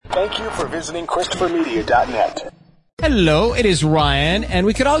Thank you for visiting ChristopherMedia.net. Hello, it is Ryan, and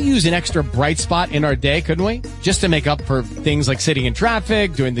we could all use an extra bright spot in our day, couldn't we? Just to make up for things like sitting in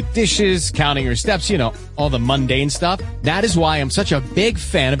traffic, doing the dishes, counting your steps, you know, all the mundane stuff. That is why I'm such a big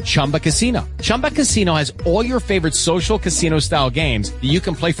fan of Chumba Casino. Chumba Casino has all your favorite social casino-style games that you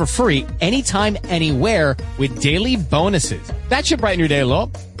can play for free anytime, anywhere with daily bonuses. That should brighten your day a little.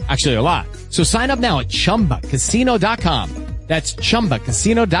 Actually, a lot. So sign up now at ChumbaCasino.com. That's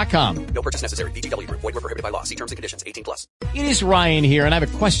ChumbaCasino.com. No purchase necessary. VGW Group. Void where prohibited by law. See terms and conditions. 18+. It is Ryan here, and I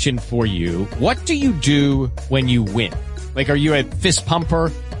have a question for you. What do you do when you win? Like, are you a fist pumper,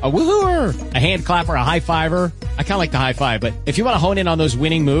 a woohooer, a hand clapper, a high fiver? I kind of like the high five, but if you want to hone in on those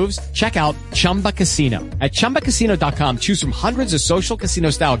winning moves, check out Chumba Casino. At ChumbaCasino.com, choose from hundreds of social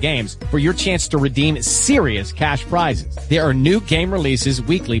casino-style games for your chance to redeem serious cash prizes. There are new game releases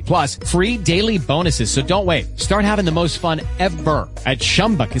weekly, plus free daily bonuses, so don't wait. Start having the most fun ever at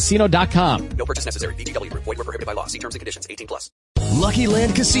ChumbaCasino.com. No purchase necessary. VGW Group. Void where prohibited by law. See terms and conditions. 18+. Lucky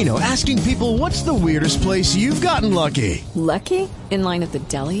Land Casino, asking people, what's the weirdest place you've gotten lucky? Lucky? In line at the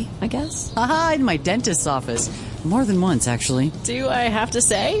deli, I guess? Aha, in my dentist's office. More than once, actually. Do I have to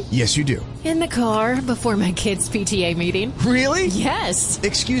say? Yes, you do. In the car before my kids' PTA meeting. Really? Yes.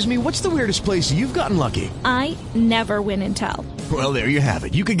 Excuse me, what's the weirdest place you've gotten lucky? I never win and tell. Well, there you have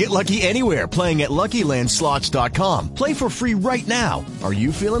it. You can get lucky anywhere, playing at LuckyLandSlots.com. Play for free right now. Are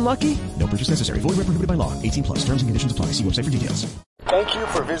you feeling lucky? No purchase necessary. Void where prohibited by law. 18+. Terms and conditions apply. See website for details. Thank you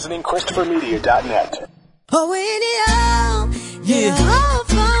for visiting ChristopherMedia.net. Oh, when it all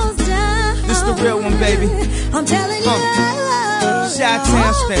falls down. This the real one, baby. I'm telling you,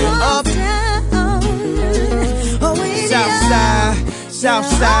 Chi-Town, stand up. Oh, Southside,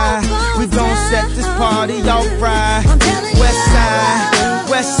 Southside, we gon' set this party off right.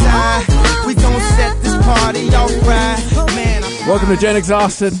 West side, we gon' set this party off right. Man, welcome to Gen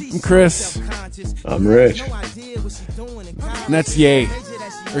Exhausted. I'm Chris. I'm Rich. And that's Ye,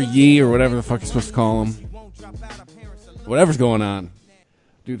 or Yee, or whatever the fuck you're supposed to call him. Whatever's going on.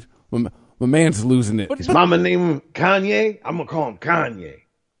 Dude, my man's losing it. His mama named him Kanye? I'm gonna call him Kanye.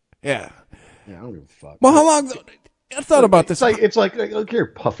 Yeah. Yeah, I don't give a fuck. Well, how long? I thought about this. It's like look here,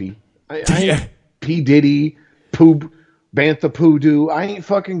 Puffy. I ain't P. Diddy, Bantha Poodoo. I ain't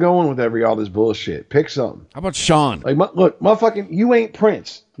fucking going with all this bullshit. Pick something. How about Sean? Like, look, motherfucking, you ain't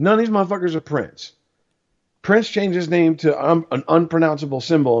Prince. None of these motherfuckers are Prince. Prince changed his name to an unpronounceable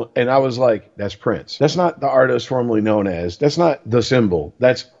symbol, and I was like, that's Prince. That's not the artist formerly known as. That's not the symbol.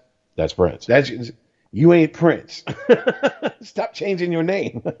 That's Prince. You ain't Prince. Stop changing your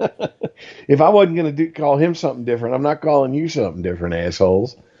name. If I wasn't going to call him something different, I'm not calling you something different,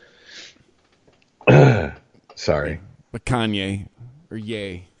 assholes. Sorry. But Kanye, or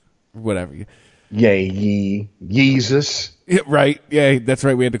Ye, or whatever. Yeezus. Yeah, right. Yeah, that's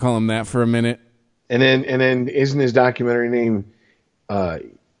right. We had to call him that for a minute. And then isn't his documentary name,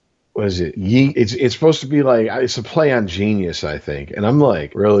 what is it? It's supposed to be like, it's a play on Genius, I think. And I'm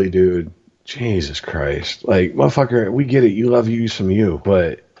like, really, dude? Jesus Christ. Like, motherfucker, we get it. You love you some you.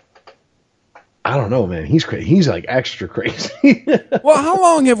 But I don't know, man. He's crazy. He's like extra crazy. Well, how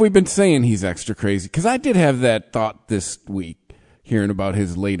long have we been saying he's extra crazy? Because I did have that thought this week, hearing about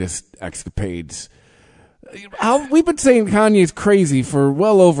his latest escapades. We've been saying Kanye's crazy for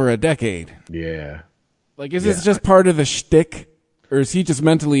well over a decade. Yeah. Like, is this just part of the shtick? Or is he just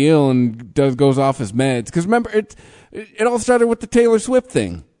mentally ill and goes off his meds? Because remember, it all started with the Taylor Swift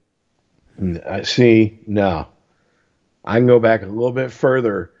thing. See, no. I can go back a little bit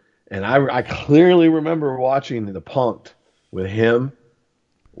further, and I clearly remember watching The Punk'd with him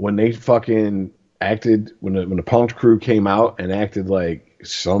when they fucking acted, when the Punk'd crew came out and acted like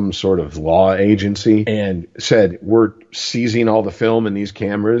some sort of law agency and said, we're seizing all the film in these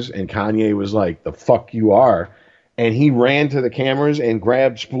cameras, and Kanye was like, the fuck you are. And he ran to the cameras and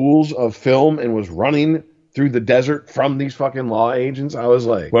grabbed spools of film and was running through the desert from these fucking law agents. I was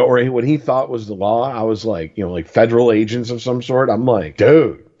like, what he thought was the law, I was like, like federal agents of some sort. I'm like,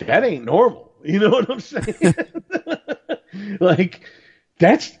 dude, that ain't normal. You know what I'm saying? Like,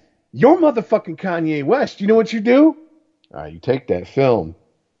 that's your motherfucking Kanye West. You know what you do? All right, you take that film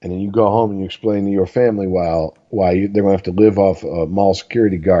and then you go home and you explain to your family why they're going to have to live off mall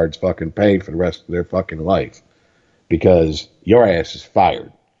security guards fucking pay for the rest of their fucking life because your ass is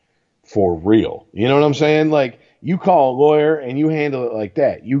fired for real. You know what I'm saying? Like, you call a lawyer and you handle it like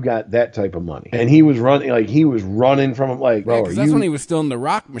that. You got that type of money. And he was running from him like, bro, that's when he was still in the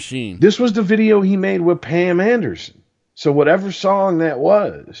rock machine. This was the video he made with Pam Anderson. So whatever song that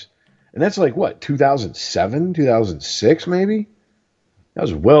was, and that's like, what, 2007, 2006 maybe? That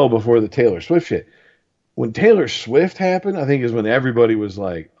was well before the Taylor Swift shit. When Taylor Swift happened, I think is when everybody was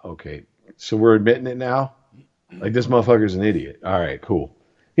like, oh Okay, so we're admitting it now? Like, this motherfucker's an idiot. All right, cool.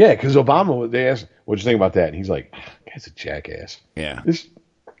 Yeah, because Obama, they asked, what'd you think about that? And he's like, guy's a jackass. Yeah. This,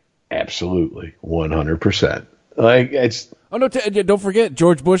 absolutely, 100%. Like, it's... Oh, no, don't forget,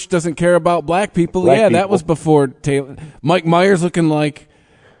 George Bush doesn't care about black people. Black That people. was before Taylor. Mike Myers looking like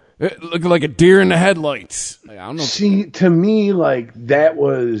a deer in the headlights. I don't know. See, to me, like, that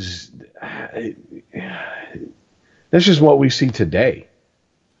was... That's just what we see today.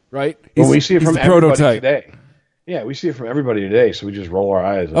 Right? When we see it from the everybody prototype. today. Yeah, we see it from everybody today, so we just roll our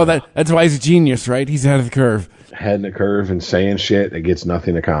eyes. Oh, that's why he's a genius, right? He's ahead of the curve. Head in the curve and saying shit that gets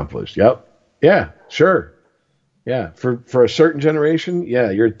nothing accomplished. Yep. Yeah, sure. Yeah, for a certain generation, yeah,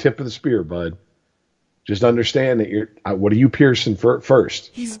 you're a tip of the spear, bud. Just understand that you're... what are you piercing first?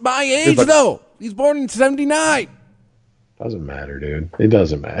 He's my age, though. He's born in 79. Doesn't matter, dude. It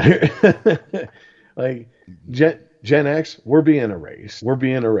doesn't matter. Like, Gen X, we're being erased. We're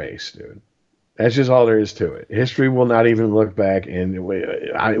being erased, dude. That's just all there is to it. History will not even look back, and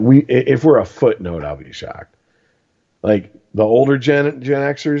if we're a footnote, I'll be shocked. Like, the older Gen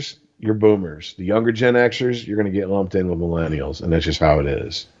Xers, you're boomers. The younger Gen Xers, you're going to get lumped in with millennials, and that's just how it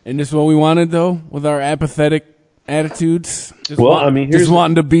is. And this is what we wanted, though, with our apathetic attitudes? Just here's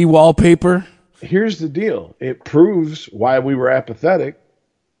wanting to be wallpaper? Here's the deal. It proves why we were apathetic,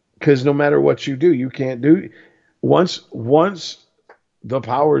 because no matter what you do, you can't do... Once the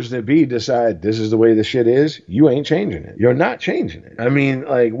powers that be decide this is the way the shit is, you ain't changing it. You're not changing it. I mean,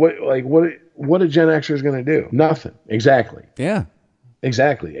 what a Gen Xer is going to do? Nothing. Exactly. Yeah.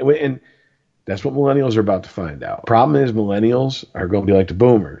 Exactly. And that's what millennials are about to find out. Problem is, millennials are going to be like the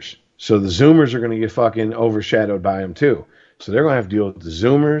boomers. So the Zoomers are going to get fucking overshadowed by them too. So they're going to have to deal with the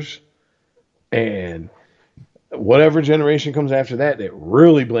Zoomers and whatever generation comes after that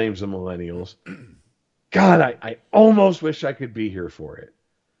really blames the millennials. God, I almost wish I could be here for it.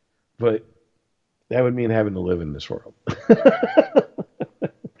 But that would mean having to live in this world.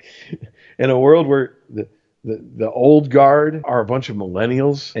 In a world where the old guard are a bunch of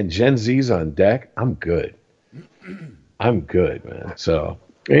millennials and Gen Z's on deck, I'm good. I'm good, man. So,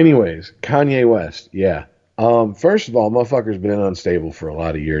 anyways, Kanye West, yeah. First of all, motherfucker's been unstable for a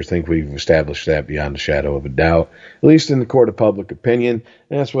lot of years. I think we've established that beyond a shadow of a doubt, at least in the court of public opinion.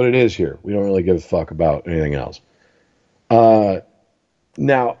 And that's what it is here. We don't really give a fuck about anything else.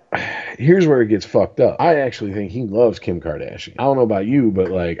 Now, here's where it gets fucked up. I actually think he loves Kim Kardashian. I don't know about you,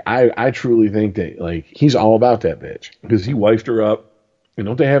 but like, I truly think that like he's all about that bitch because he wifed her up. And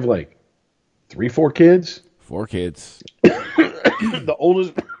don't they have like 3-4 kids? 4 kids. The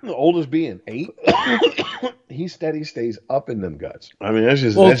oldest being 8. He steady stays up in them guts. I mean, that's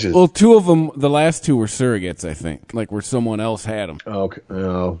just. Well, 2 of them, the last 2 were surrogates, I think, like where someone else had them. Okay.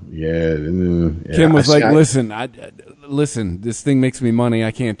 Oh, yeah. Kim was listen, listen, this thing makes me money.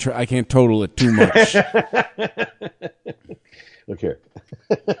 I can't total it too much. Look here.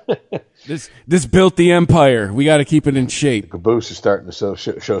 This built the empire. We got to keep it in shape. The caboose is starting to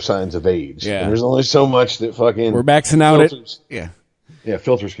show signs of age. Yeah. And there's only so much that fucking we're maxing out filters, Yeah,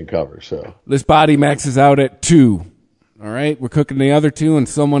 filters can cover. So this body maxes out at 2. All right, we're cooking the other 2 in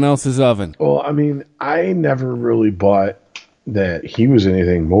someone else's oven. Well, I mean, I never really bought that he was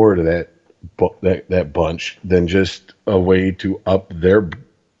anything more to that bunch than just a way to up their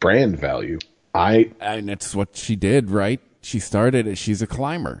brand value. And that's what she did, right? She started as she's a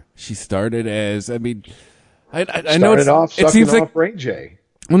climber. She started as I know it seems like Ray J.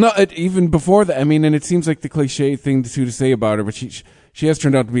 Well, no, even before that. I mean, and it seems like the cliche thing to say about her, but she has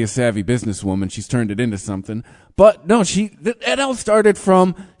turned out to be a savvy businesswoman. She's turned it into something. But no, it all started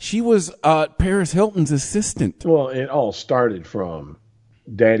from she was Paris Hilton's assistant. Well, it all started from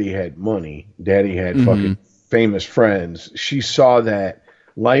Daddy had money. Daddy had fucking famous friends. She saw that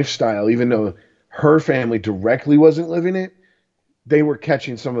lifestyle, even though her family directly wasn't living it, they were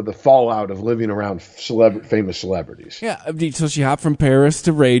catching some of the fallout of living around famous celebrities. Yeah, so she hopped from Paris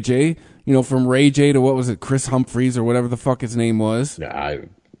to Ray J. You know, from Ray J to what was it, Chris Humphries or whatever the fuck his name was. Yeah,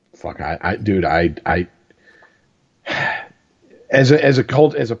 as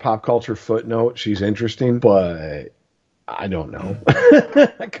a pop culture footnote, she's interesting, but I don't know.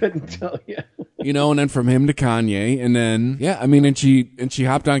 I couldn't tell you. You know, and then from him to Kanye, and then and she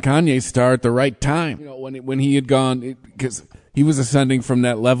hopped on Kanye's star at the right time. You know, when he had gone, because he was ascending from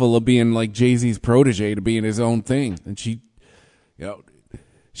that level of being like Jay-Z's protege to being his own thing, and she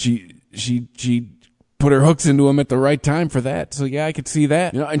put her hooks into him at the right time for that. So yeah, I could see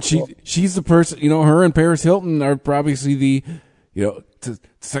that. You know, and she's the person. You know, her and Paris Hilton are probably the, you know,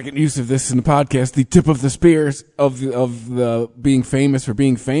 second use of this in the podcast, the tip of the spears of the being famous for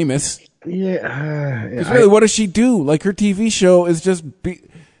being famous. Yeah. Because really, what does she do? Like, her TV show is just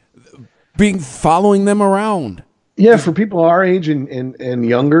following them around. Yeah, for people our age and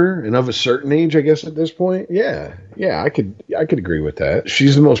younger and of a certain age, I guess at this point, yeah, I could agree with that.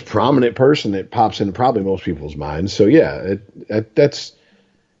 She's the most prominent person that pops in probably most people's minds. So yeah, that's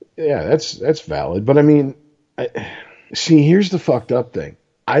valid. But I mean, see, here's the fucked up thing.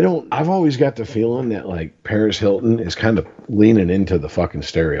 I've always got the feeling that like Paris Hilton is kind of leaning into the fucking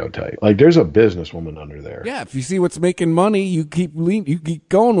stereotype. Like there's a businesswoman under there. Yeah, if you see what's making money, you keep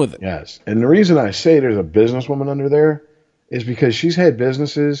going with it. Yes. And the reason I say there's a businesswoman under there is because she's had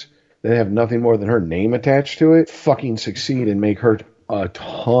businesses that have nothing more than her name attached to it fucking succeed and make her a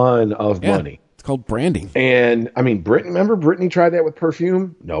ton of money. It's called branding. And I mean, remember Britney tried that with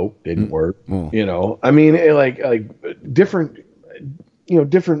perfume? No, didn't work. Mm. You know, I mean, different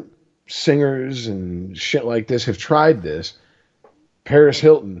singers and shit like this have tried this. Paris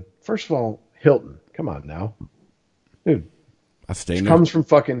Hilton, first of all, Hilton, come on now, dude. She comes from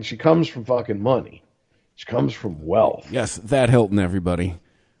fucking money. She comes from wealth. Yes, that Hilton, everybody.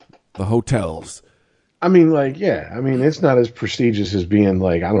 The hotels. I mean, it's not as prestigious as being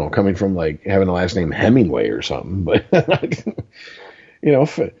like, I don't know, coming from like having a last name Hemingway or something, but you know,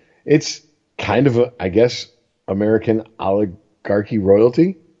 it's kind of I guess, American oligarchy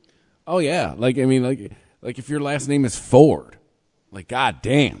royalty. Oh yeah, like if your last name is Ford, like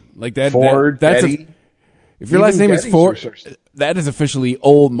goddamn, like that. Ford, that's Getty. If your last name is Ford, that is officially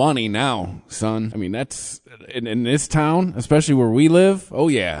old money now, son. I mean, that's in this town, especially where we live. Oh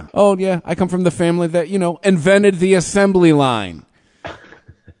yeah, I come from the family that invented the assembly line.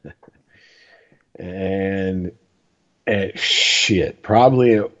 and shit,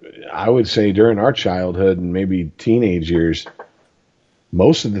 probably I would say during our childhood and maybe teenage years,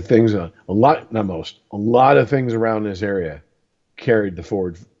 most of the things, a lot of things around this area carried the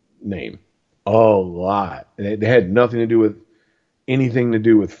Ford name. A lot. And it had nothing to do with anything to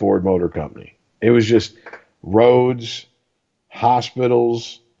do with Ford Motor Company. It was just roads,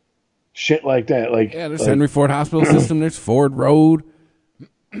 hospitals, shit like that. There's Henry Ford Hospital System. There's Ford Road.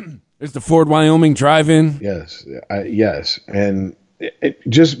 There's the Ford Wyoming Drive-In. Yes, yes. And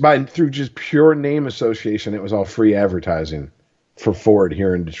through pure name association, it was all free advertising for Ford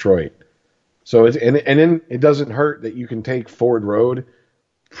here in Detroit. So then it doesn't hurt that you can take Ford Road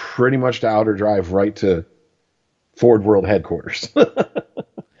pretty much to Outer Drive right to Ford World headquarters.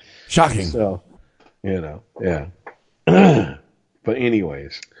 Shocking. So, yeah. But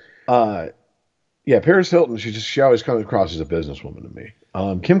anyways, Paris Hilton, she always comes across as a businesswoman to me.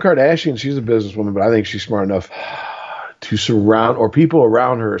 Kim Kardashian, she's a businesswoman, but I think she's smart enough to surround, or people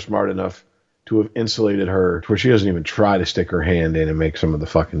around her are smart enough to have insulated her to where she doesn't even try to stick her hand in and make some of the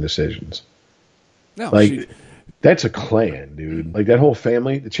fucking decisions. No, that's a clan, dude. Like that whole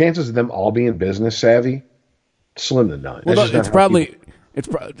family, the chances of them all being business savvy, slim to none. Well,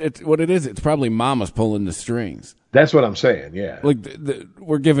 it's what it is. It's probably mama's pulling the strings. That's what I'm saying. Yeah. Like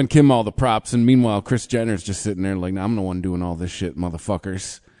we're giving Kim all the props, and meanwhile, Kris Jenner's just sitting there like, I'm the one doing all this shit,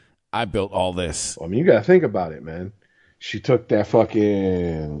 motherfuckers. I built all this. Well, I mean, you got to think about it, man. She took that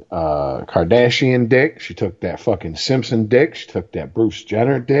fucking Kardashian dick. She took that fucking Simpson dick. She took that Bruce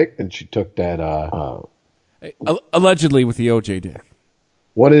Jenner dick, and she took that allegedly with the OJ dick.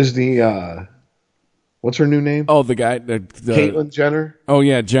 What is the what's her new name? Oh, the guy, the Caitlyn Jenner. Oh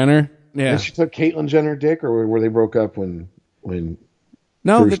yeah, Jenner. Yeah. And she took Caitlyn Jenner dick, or were they broke up when?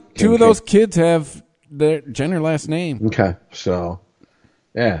 No, the two of those kids have the Jenner last name. Okay, so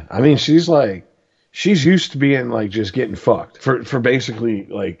yeah, I mean, she's used to being like just getting fucked for basically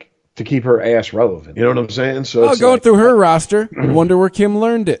like to keep her ass relevant. You know what I'm saying? So going through her roster, wonder where Kim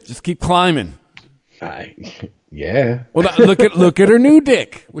learned it. Just keep climbing. Yeah. Well, look at her new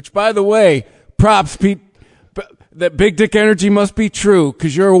dick. Which, by the way, props, Pete. That big dick energy must be true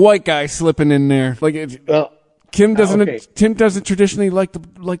because you're a white guy slipping in there. Kim doesn't. Okay. Tim doesn't traditionally like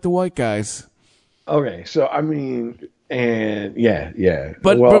the white guys. Okay, so I mean, and yeah.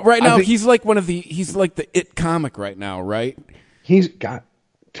 But right now he's like the it comic right now, right? He's got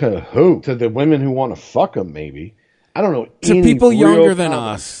to who? To the women who want to fuck him, maybe. I don't know. To people younger than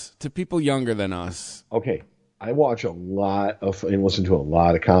us. To people younger than us. Okay, I watch a lot of and listen to a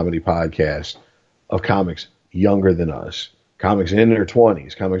lot of comedy podcasts of comics younger than us. Comics in their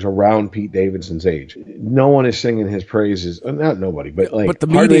 20s, comics around Pete Davidson's age. No one is singing his praises. Not nobody, but the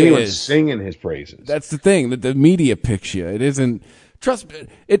media is singing his praises. That's the thing, that the media picks you. It isn't.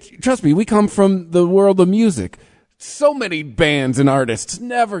 Trust me, we come from the world of music. So many bands and artists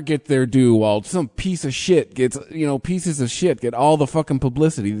never get their due while some piece of shit gets, pieces of shit get all the fucking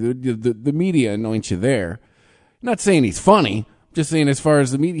publicity. The media anoints you there. I'm not saying he's funny. Just saying as far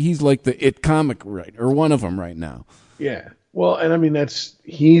as the media, he's like the it comic, right? Or one of them right now. Yeah. Well, and I mean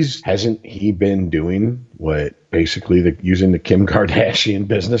hasn't he been doing what basically using the Kim Kardashian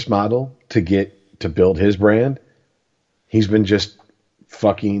business model to build his brand? He's been just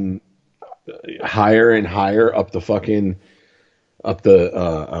fucking higher and higher up the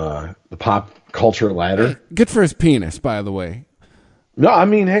pop culture ladder. Good for his penis, by the way. No, I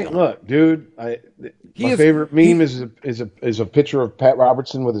mean, hey, look, dude. My favorite meme is a picture of Pat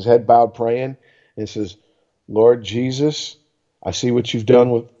Robertson with his head bowed praying, and it says, "Lord Jesus, I see what you've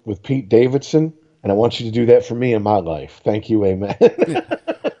done with Pete Davidson, and I want you to do that for me in my life. Thank you, amen."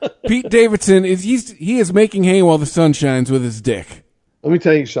 Pete Davidson he is making hay while the sun shines with his dick. Let me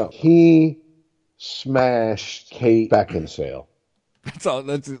tell you something. He smashed Kate Beckinsale.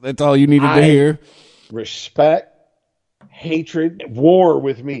 That's all you needed to hear. Respect, hatred, war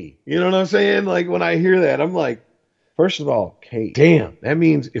with me. You know what I'm saying? Like when I hear that, I'm like, first of all, Kate, damn, that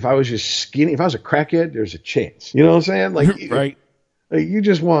means if I was just skinny, if I was a crackhead, there's a chance. You know what I'm saying? Like, right. You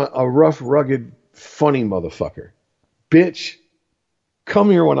just want a rough, rugged, funny motherfucker. Bitch, come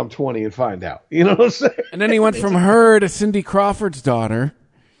here when I'm 20 and find out. You know what I'm saying? And then he went from her to Cindy Crawford's daughter.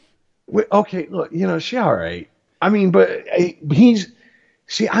 Okay, look, she all right. I mean, but I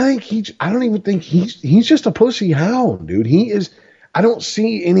don't even think he's just a pussy hound, dude. He is. I don't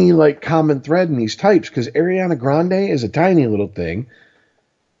see any like common thread in these types because Ariana Grande is a tiny little thing.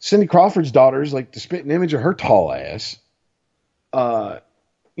 Cindy Crawford's daughter is like the spitting image of her tall ass.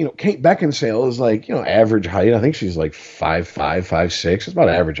 Kate Beckinsale is like, average height. I think she's like 5'5", 5'6". It's about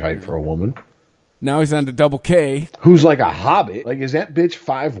average height for a woman. Now he's on to Double K. Who's like a hobbit. Like, is that bitch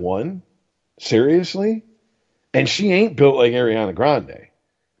 5'1"? Seriously? And she ain't built like Ariana Grande.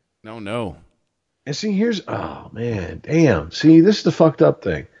 No. And see, oh man, damn. See, this is the fucked up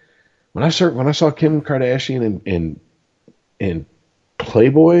thing. When I saw Kim Kardashian in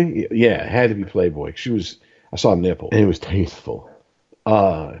Playboy, yeah, it had to be Playboy. I saw a nipple and it was tasteful.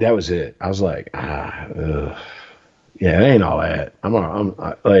 That was it. I was like, yeah, it ain't all that. I'm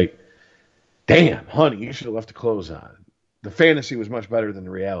like, damn, honey, you should have left the clothes on. The fantasy was much better than the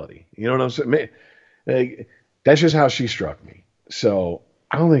reality. You know what I'm saying? Like, that's just how she struck me. So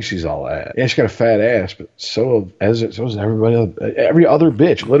I don't think she's all that. Yeah, she got a fat ass, but so is everybody else. Every other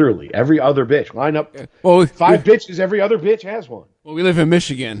bitch, literally every other bitch. Line up. Well, 5 bitches. Every other bitch has one. Well, we live in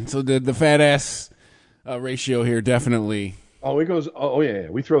Michigan, so the fat ass ratio here definitely. Oh, it goes. Oh yeah.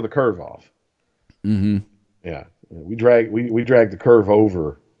 We throw the curve off. Mm-hmm. Yeah, we drag the curve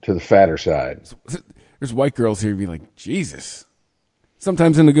over to the fatter side. There's white girls here be like, Jesus.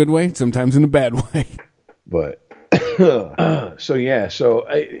 Sometimes in a good way, sometimes in a bad way. But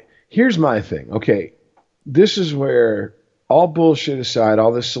here's my thing. Okay, this is where all bullshit aside,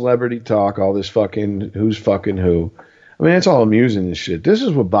 all this celebrity talk, all this fucking who's fucking who. I mean, it's all amusing and shit. This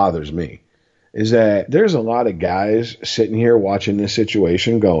is what bothers me. Is that there's a lot of guys sitting here watching this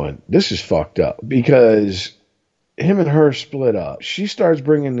situation going, this is fucked up. Because him and her split up. She starts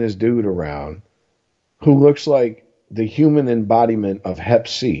bringing this dude around who looks like the human embodiment of Hep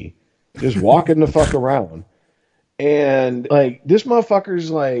C, just walking the fuck around. And like, this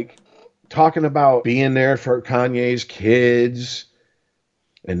motherfucker's like talking about being there for Kanye's kids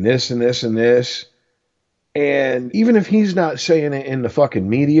and this and this and this. And even if he's not saying it in the fucking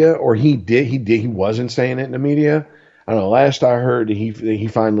media, or he wasn't saying it in the media. I don't know. Last I heard, he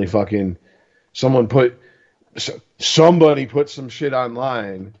finally fucking somebody put some shit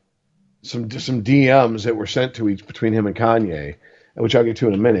online, some DMs that were sent to each between him and Kanye, which I'll get to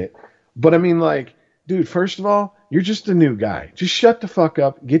in a minute. But I mean, like, dude, first of all, you're just a new guy. Just shut the fuck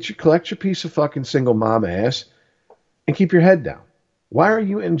up, collect your piece of fucking single mom ass, and keep your head down. Why are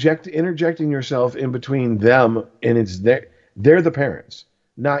you interjecting yourself in between them and they're the parents,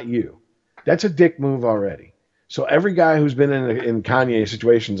 not you? That's a dick move already. So every guy who's been in Kanye's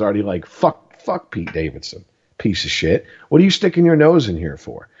situation is already like, fuck Pete Davidson, piece of shit. What are you sticking your nose in here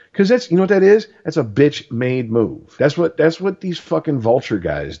for? Because that's, you know what that is? That's a bitch made move. That's what these fucking vulture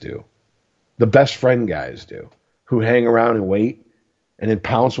guys do. The best friend guys do, who hang around and wait and then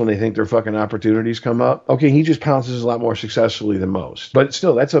pounce when they think their fucking opportunities come up. Okay, he just pounces a lot more successfully than most. But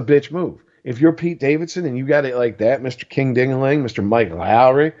still, that's a bitch move. If you're Pete Davidson and you got it like that, Mr. King Dingaling, Mr. Mike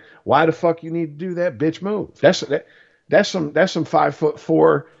Lowry, why the fuck you need to do that bitch move? That's some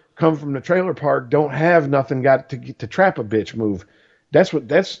 5'4", come from the trailer park, don't have nothing got to trap a bitch move. That's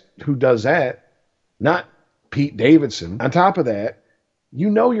who does that, not Pete Davidson. On top of that, you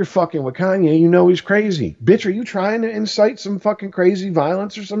know you're fucking with Kanye. You know he's crazy. Bitch, are you trying to incite some fucking crazy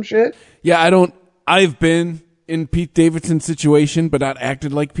violence or some shit? Yeah, I've been in Pete Davidson's situation, but not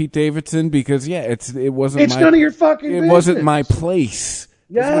acted like Pete Davidson because, yeah, it wasn't none of your fucking business. It wasn't my place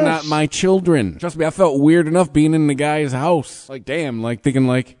Those were not my children. Trust me, I felt weird enough being in the guy's house. Like, damn, like thinking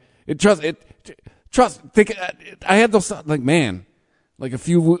like I had those like, man, like a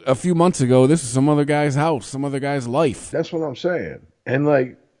few months ago, this is some other guy's house, some other guy's life. That's what I'm saying. And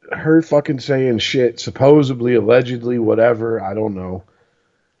like her fucking saying shit, supposedly, allegedly, whatever, I don't know.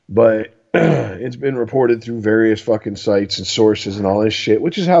 But it's been reported through various fucking sites and sources and all this shit,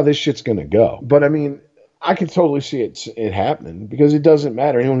 which is how this shit's gonna go. But I mean, I can totally see it happening because it doesn't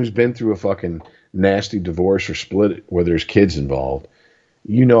matter. Anyone who's been through a fucking nasty divorce or split where there's kids involved,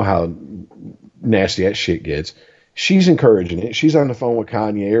 you know how nasty that shit gets. She's encouraging it. She's on the phone with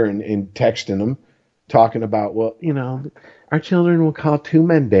Kanye and texting him, talking about, well, you know, our children will call two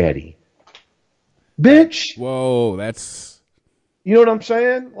men daddy. Bitch. Whoa, that's... You know what I'm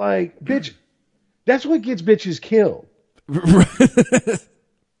saying? Like, bitch, that's what gets bitches killed. Bitch,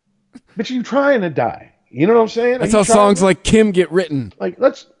 you trying to die. You know what I'm saying? That's how songs like Kim get written. Like,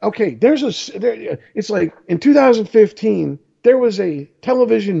 it's like in 2015, there was a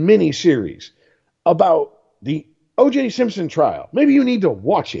television mini-series about the O.J. Simpson trial. Maybe you need to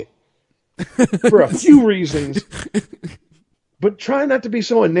watch it for a few reasons. But try not to be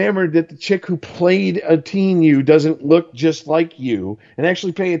so enamored that the chick who played a teen you doesn't look just like you, and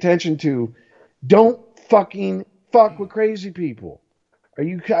actually pay attention to, don't fucking fuck with crazy people.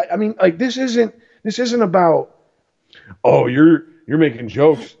 I mean, like, this isn't about, oh, you're making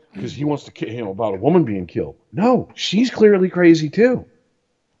jokes because he wants to kill, about a woman being killed. No, she's clearly crazy too.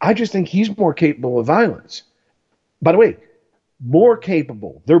 I just think he's more capable of violence. By the way, more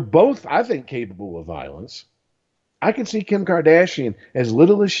capable. They're both, I think, capable of violence. I can see Kim Kardashian, as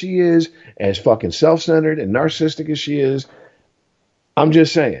little as she is, as fucking self-centered and narcissistic as she is. I'm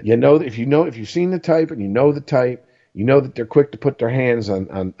just saying, if you've seen the type and you know the type, you know that they're quick to put their hands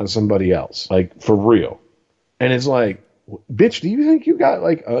on somebody else, like, for real. And it's like, bitch, do you think you got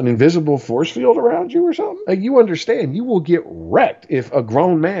like an invisible force field around you or something? Like, you understand you will get wrecked if a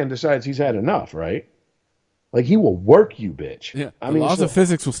grown man decides he's had enough, right? Like, he will work you, bitch. Yeah, the laws of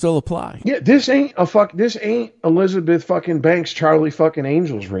physics will still apply. Yeah, this ain't Elizabeth fucking Banks' Charlie fucking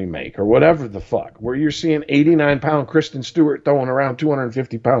Angels remake or whatever the fuck, where you're seeing 89-pound Kristen Stewart throwing around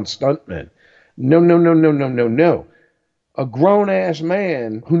 250-pound stuntmen. No. A grown-ass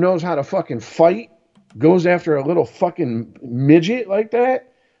man who knows how to fucking fight goes after a little fucking midget like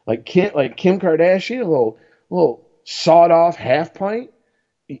that, like Kim Kardashian, a little sawed-off half pint.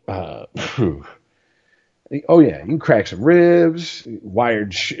 Oh yeah, you can crack some ribs, have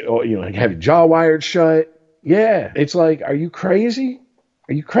your jaw wired shut. Yeah, it's like, are you crazy?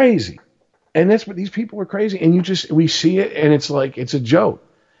 Are you crazy? And that's what these people are crazy. And we see it, and it's like, it's a joke.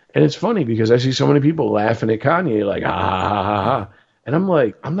 And it's funny because I see so many people laughing at Kanye, like, ha, ha, ha, ha. And I'm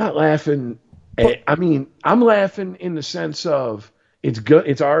like, I'm not laughing. I'm laughing in the sense of it's good.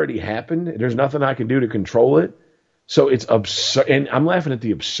 It's already happened. There's nothing I can do to control it. So it's absurd. And I'm laughing at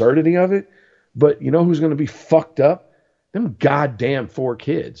the absurdity of it. But you know who's going to be fucked up? Them goddamn 4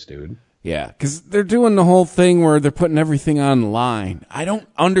 kids, dude. Yeah, because they're doing the whole thing where they're putting everything online. I don't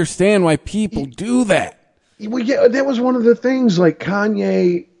understand why people do that. Well, yeah, that was one of the things, like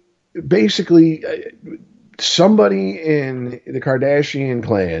Kanye, basically, somebody in the Kardashian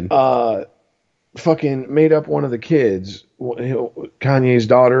clan fucking made up one of the kids, Kanye's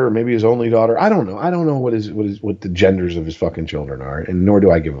daughter, or maybe his only daughter. I don't know. I don't know what the genders of his fucking children are, and nor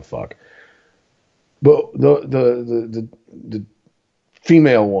do I give a fuck. But the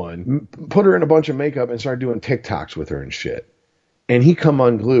female one put her in a bunch of makeup and started doing TikToks with her and shit. And he come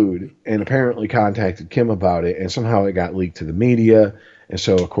unglued and apparently contacted Kim about it, and somehow it got leaked to the media. And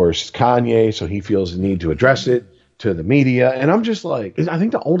so, of course, it's Kanye, so he feels the need to address it to the media. And I'm just like, I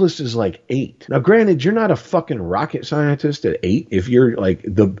think the oldest is like 8. Now, granted, you're not a fucking rocket scientist at 8 if you're like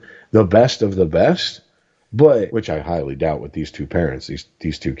the best of the best, but which I highly doubt what these two parents,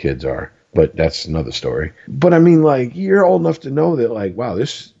 these 2 kids are. But that's another story. But I mean, like, you're old enough to know that, like, wow,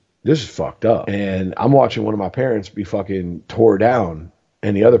 this is fucked up. And I'm watching one of my parents be fucking tore down,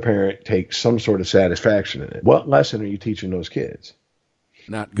 and the other parent takes some sort of satisfaction in it. What lesson are you teaching those kids?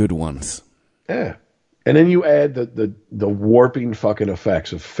 Not good ones. Yeah. And then you add the warping fucking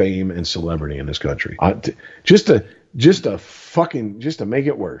effects of fame and celebrity in this country. Just to make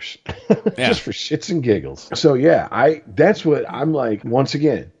it worse. Yeah. Just for shits and giggles. So yeah, that's what I'm like, once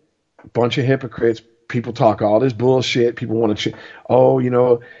again. Bunch of hypocrites. People talk all this bullshit. People want to,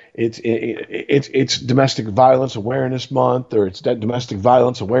 it's Domestic Violence Awareness Month, or it's Domestic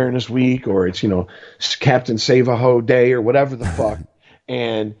Violence Awareness Week, or it's Captain Save-A-Ho Day, or whatever the fuck.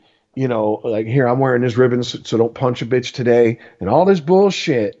 And like, here, I'm wearing this ribbon, so don't punch a bitch today, and all this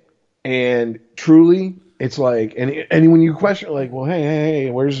bullshit. And truly, It's like, and when you question, like, well,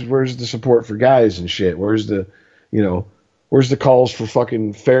 hey, where's the support for guys and shit? Where's the calls for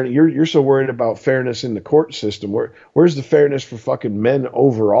fucking fair? You're so worried about fairness in the court system. Where's the fairness for fucking men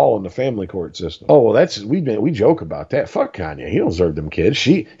overall in the family court system? Oh, well, we joke about that. Fuck Kanye. He don't deserve them kids.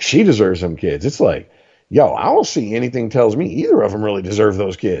 She deserves them kids. It's like, yo, I don't see anything tells me either of them really deserve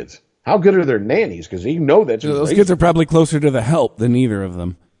those kids. How good are their nannies? Because you know that's those kids are probably closer to the help than either of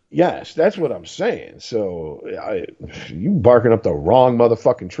them. Yes, that's what I'm saying. So you barking up the wrong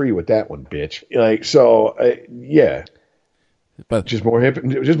motherfucking tree with that one, bitch. Like, so yeah, but just more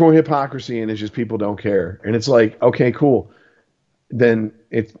hypocrisy, and it's just people don't care. And it's like, okay, cool. Then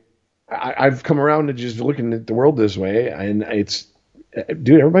I've come around to just looking at the world this way, and it's,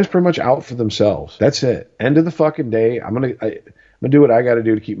 dude, everybody's pretty much out for themselves. That's it. End of the fucking day. I'm gonna do what I got to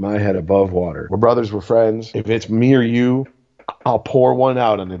do to keep my head above water. We're brothers, we're friends. If it's me or you, I'll pour one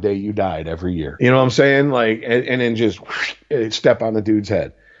out on the day you died every year. You know what I'm saying? Like, and then just step on the dude's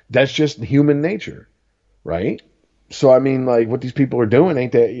head. That's just human nature, right? So, I mean, like, what these people are doing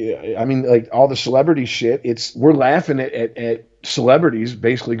ain't that, I mean, like, all the celebrity shit, we're laughing at celebrities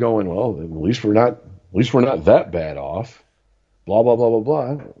basically going, well, at least we're not that bad off. Blah, blah, blah, blah,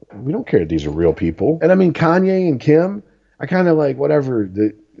 blah. We don't care if these are real people. And I mean, Kanye and Kim, I kind of like, whatever,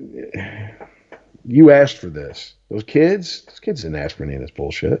 you asked for this. Those kids didn't ask for any of this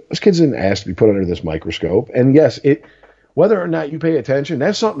bullshit. Those kids didn't ask to be put under this microscope. And yes, whether or not you pay attention,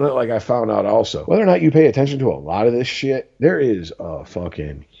 that's something that, like, I found out also. Whether or not you pay attention to a lot of this shit, there is a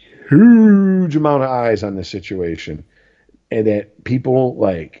fucking huge amount of eyes on this situation. And that people,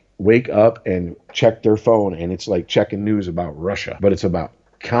 like, wake up and check their phone, and it's like checking news about Russia. But it's about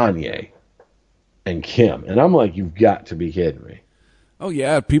Kanye and Kim. And I'm like, you've got to be kidding me. Oh,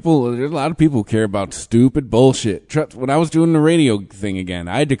 yeah, there's a lot of people who care about stupid bullshit. When I was doing the radio thing again,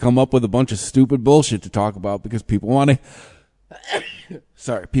 I had to come up with a bunch of stupid bullshit to talk about because people want to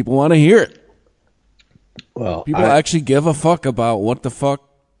hear it. Well, people actually give a fuck about what the fuck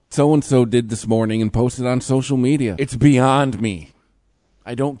so-and-so did this morning and posted on social media. It's beyond me.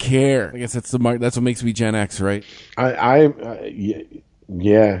 I don't care. I guess that's what makes me Gen X, right? Yeah,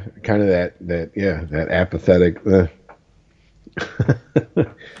 kind of that apathetic,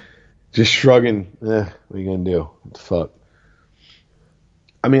 just shrugging. What are you gonna do? What the fuck?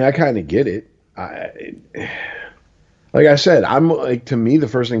 I mean, I kind of get it. Like I said, I'm like, to me, the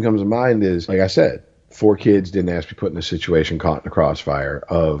first thing comes to mind is, like I said, 4 kids didn't ask to be put in a situation caught in the crossfire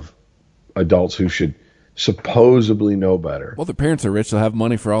of adults who should supposedly know better. Well, the parents are rich; they'll have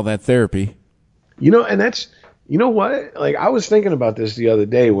money for all that therapy. And that's, you know what? Like, I was thinking about this the other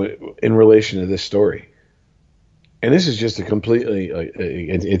day in relation to this story. And this is just a completely,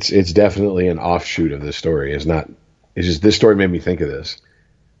 it's definitely an offshoot of this story. It's just, this story made me think of this.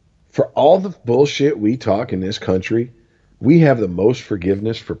 For all the bullshit we talk in this country, we have the most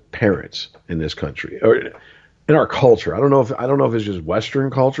forgiveness for parents in this country, or in our culture. I don't know if it's just Western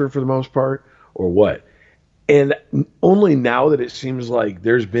culture for the most part or what. And only now that it seems like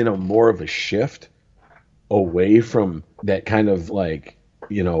there's been more of a shift away from that kind of, like,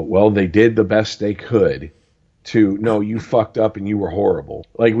 well, they did the best they could, to, no, you fucked up and you were horrible.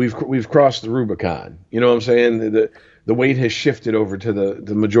 Like, we've crossed the Rubicon. You know what I'm saying? The weight has shifted over to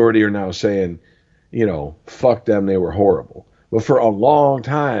the majority are now saying, fuck them, they were horrible. But for a long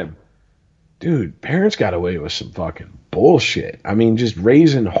time, dude, parents got away with some fucking bullshit. I mean, just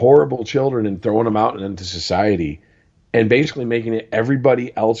raising horrible children and throwing them out into society and basically making it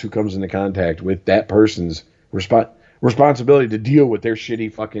everybody else who comes into contact with that person's responsibility to deal with their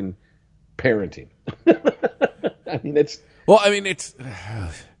shitty fucking parenting. I mean, it's.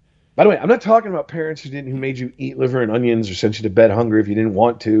 By the way, I'm not talking about parents who made you eat liver and onions or sent you to bed hungry if you didn't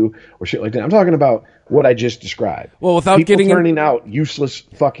want to or shit like that. I'm talking about what I just described. Well, without people turning out useless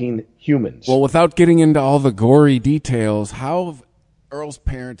fucking humans. Well, without getting into all the gory details, how have Earl's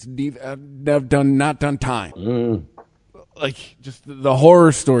parents not done time? Like, just the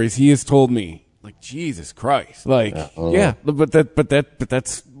horror stories he has told me. Like, Jesus Christ. Like, yeah, but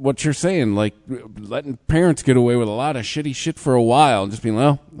that's what you're saying. Like, letting parents get away with a lot of shitty shit for a while and just being,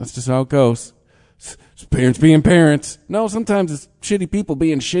 well, that's just how it goes. It's parents being parents. No, sometimes it's shitty people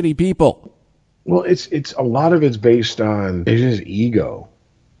being shitty people. Well, it's a lot of it's based on, it's just ego.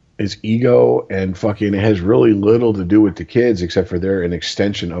 It's ego, and fucking, it has really little to do with the kids except for they're an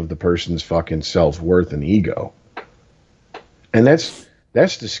extension of the person's fucking self-worth and ego. And that's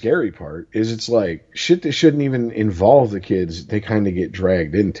the scary part, is it's like shit that shouldn't even involve the kids, they kind of get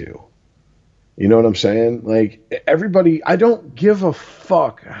dragged into. You know what I'm saying? Like, everybody, I don't give a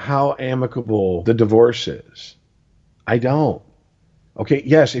fuck how amicable the divorce is. I don't. Okay,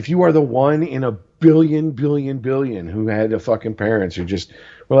 yes, if you are the one in a billion who had a fucking parents who just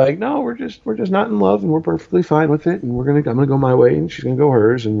were like, no, we're just not in love and we're perfectly fine with it, and I'm gonna go my way and she's gonna go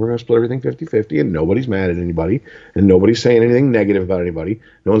hers, and we're gonna split everything 50-50, and nobody's mad at anybody and nobody's saying anything negative about anybody.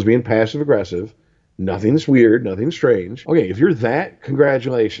 No one's being passive aggressive. Nothing's weird, nothing's strange. Okay, if you're that,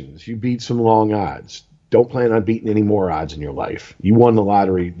 congratulations. You beat some long odds. Don't plan on beating any more odds in your life. You won the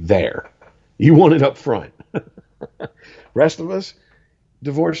lottery there. You won it up front. Rest of us,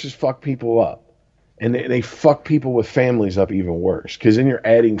 divorces fuck people up. And they fuck people with families up even worse. Because then you're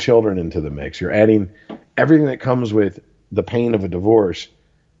adding children into the mix. You're adding everything that comes with the pain of a divorce.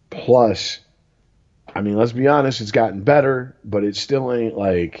 Plus, I mean, let's be honest, it's gotten better, but it still ain't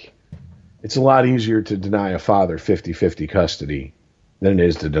like... It's a lot easier to deny a father 50-50 custody than it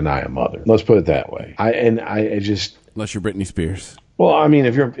is to deny a mother. Let's put it that way. I just... Unless you're Britney Spears. Well, I mean,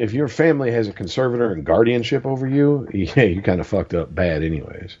 if your family has a conservator and guardianship over you, yeah, you kind of fucked up bad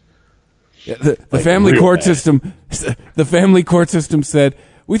anyways. Yeah, the family court system. The family court system said,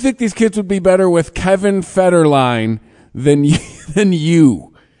 we think these kids would be better with Kevin Federline than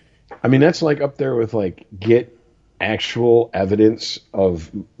you. I mean, that's like up there with like get actual evidence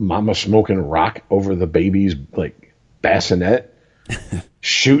of mama smoking rock over the baby's like bassinet,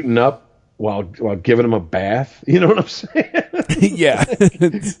 shooting up while giving him a bath. You know what I'm saying? Yeah.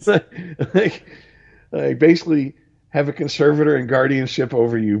 like basically have a conservator and guardianship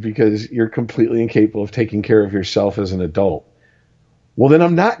over you because you're completely incapable of taking care of yourself as an adult. Well, then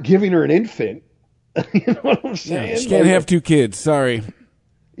I'm not giving her an infant. You know what I'm saying? Yeah, she can't have two kids. Sorry.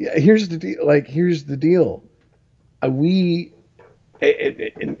 Yeah, here's the deal. We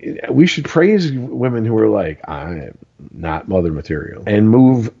should praise women who are like, I'm not mother material, and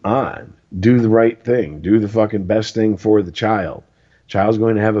move on. Do the right thing. Do the fucking best thing for the child. Child's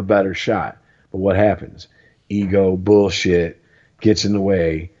going to have a better shot. But what happens? Ego, bullshit gets in the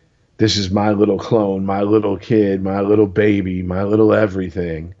way. This is my little clone, my little kid, my little baby, my little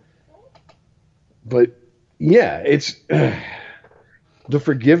everything. But yeah, it's the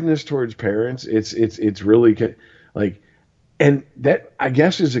forgiveness towards parents. It's really like, and that I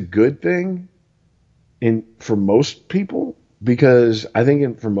guess is a good thing for most people, because I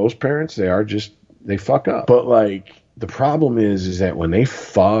think for most parents they fuck up. But like the problem is that when they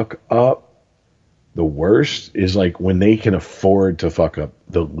fuck up, the worst is like when they can afford to fuck up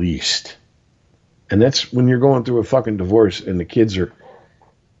the least. And that's when you're going through a fucking divorce and the kids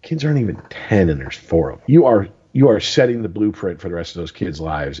aren't even 10 and there's 4 of them. You are setting the blueprint for the rest of those kids'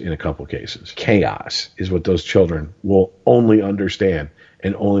 lives in a couple cases. Chaos is what those children will only understand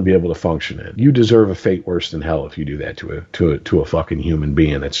and only be able to function in. You deserve a fate worse than hell if you do that to a fucking human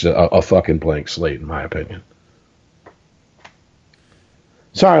being. It's a fucking blank slate, in my opinion.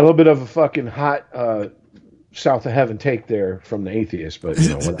 Sorry, a little bit of a fucking hot south of heaven take there from the atheist, but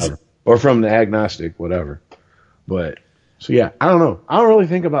whatever, or from the agnostic, whatever. But so yeah, I don't know. I don't really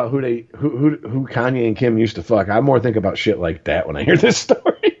think about who Kanye and Kim used to fuck. I more think about shit like that when I hear this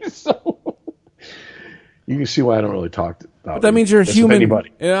story. So you can see why I don't really talk about. But that means you're a human.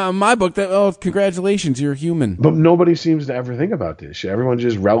 Anybody. Yeah, in my book, congratulations, you're a human. But nobody seems to ever think about this shit. Everyone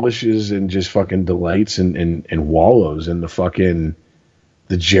just relishes and just fucking delights and wallows in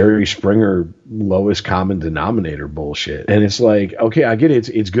the Jerry Springer lowest common denominator bullshit. And it's like, okay, I get it.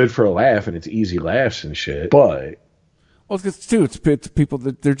 It's good for a laugh and it's easy laughs and shit. But well, it's people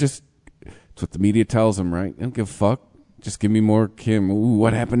that it's what the media tells them, right? They don't give a fuck. Just give me more Kim. Ooh,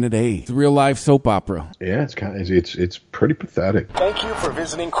 what happened today? It's a real life soap opera. Yeah, it's pretty pathetic. Thank you for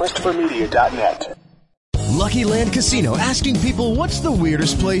visiting ChristopherMedia.net. Lucky Land Casino, asking people, what's the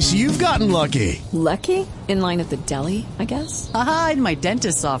weirdest place you've gotten lucky? Lucky? In line at the deli, I guess? Aha, in my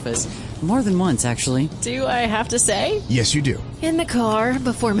dentist's office. More than once, actually. Do I have to say? Yes, you do. In the car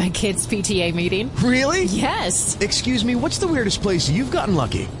before my kids' PTA meeting. Really? Yes. Excuse me, what's the weirdest place you've gotten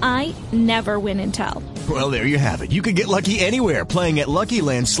lucky? I never win and tell. Well, there you have it. You can get lucky anywhere, playing at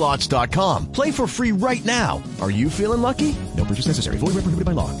LuckyLandSlots.com. Play for free right now. Are you feeling lucky? No purchase necessary. Void where prohibited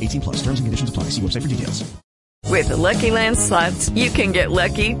by law. 18+. Terms and conditions apply. See website for details. With the Lucky Land Slots, you can get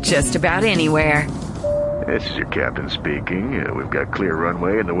lucky just about anywhere. This is your captain speaking. We've got clear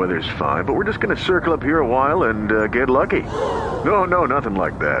runway and the weather's fine, but we're just going to circle up here a while and get lucky. No, nothing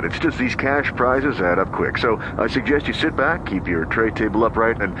like that. It's just these cash prizes add up quick. So I suggest you sit back, keep your tray table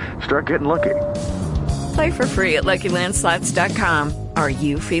upright, and start getting lucky. Play for free at LuckyLandSlots.com. Are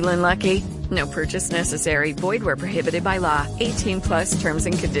you feeling lucky? No purchase necessary. Void where prohibited by law. 18+ terms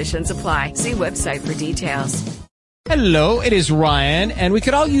and conditions apply. See website for details. Hello, it is Ryan, and we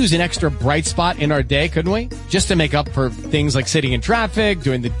could all use an extra bright spot in our day, couldn't we? Just to make up for things like sitting in traffic,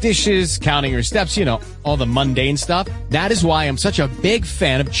 doing the dishes, counting your steps, all the mundane stuff. That is why I'm such a big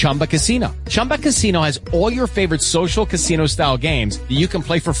fan of Chumba Casino. Chumba Casino has all your favorite social casino-style games that you can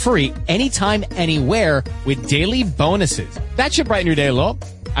play for free anytime, anywhere with daily bonuses. That should brighten your day a little.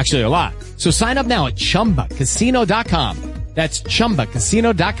 Actually, a lot. So sign up now at ChumbaCasino.com. That's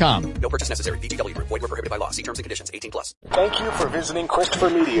ChumbaCasino.com. No purchase necessary. VGW Group. Void where prohibited by law. See terms and conditions. 18+. Thank you for visiting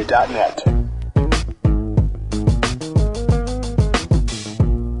ChristopherMedia.net.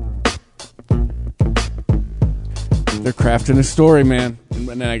 They're crafting a story, man.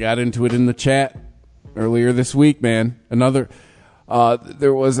 And I got into it in the chat earlier this week, man. There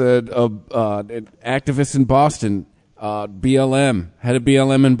was an activist in Boston, BLM, head of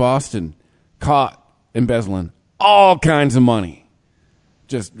BLM in Boston, caught embezzling all kinds of money,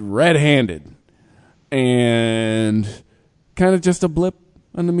 just red-handed, and kind of just a blip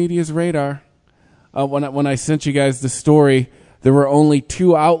on the media's radar. When I sent you guys the story, there were only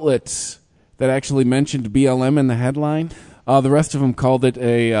 2 outlets that actually mentioned BLM in the headline. The rest of them called it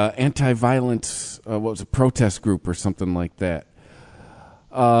a anti-violence, protest group or something like that.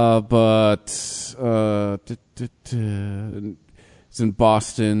 But it's in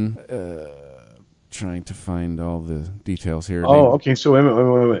Boston. Trying to find all the details here. Oh, okay. So wait a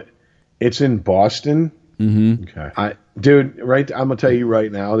minute. It's in Boston? Mm-hmm. Okay. Dude, I'm going to tell you right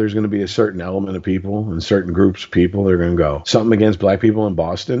now, there's going to be a certain element of people and certain groups of people that are going to go, something against black people in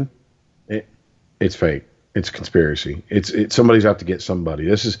Boston? It's fake. It's conspiracy. It's somebody's out to get somebody.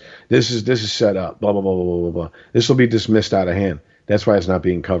 This is set up. Blah, blah, blah, blah, blah, blah. This will be dismissed out of hand. That's why it's not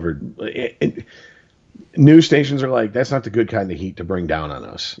being covered. News stations are like, that's not the good kind of heat to bring down on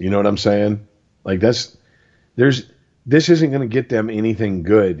us. You know what I'm saying? Like this isn't going to get them anything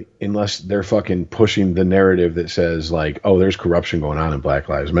good unless they're fucking pushing the narrative that says like, oh, there's corruption going on in Black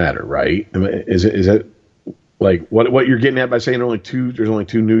Lives Matter, right? I mean, is it like what you're getting at by saying there's only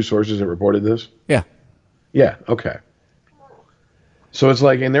 2 news sources that reported this? Yeah. Yeah. Okay. So it's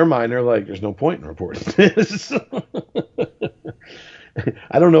like in their mind, they're like, there's no point in reporting this.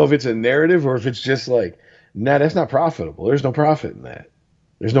 I don't know if it's a narrative or if it's just like, nah, that's not profitable. There's no profit in that.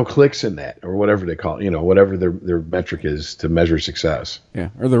 There's no clicks in that, or whatever they call it, whatever their metric is to measure success. Yeah,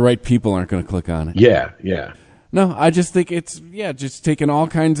 or the right people aren't going to click on it. Yeah, yeah. No, I just think it's, just taking all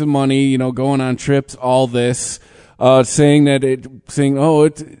kinds of money, going on trips, all this, saying it's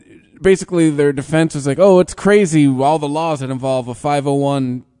basically their defense was like, oh, it's crazy, all the laws that involve a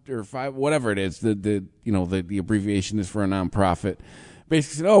 501 or whatever it is, the abbreviation is for a nonprofit.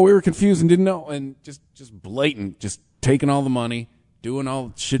 Basically said, oh, we were confused and didn't know, and just blatant, just taking all the money, doing all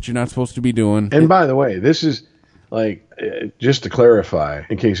the shit you're not supposed to be doing. And by the way, this is like, just to clarify,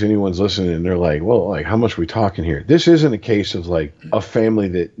 in case anyone's listening and they're like, well, like, how much are we talking here? This isn't a case of like a family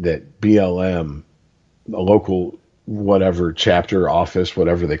that BLM, a local whatever chapter, office,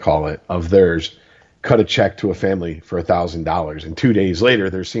 whatever they call it, of theirs, cut a check to a family for $1,000. And 2 days later,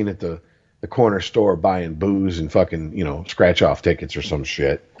 they're seen at the corner store buying booze and fucking, scratch off tickets or some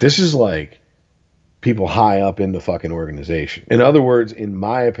shit. This is like people high up in the fucking organization. In other words, in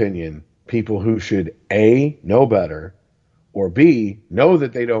my opinion, people who should A, know better, or B, know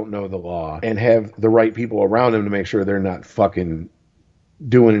that they don't know the law and have the right people around them to make sure they're not fucking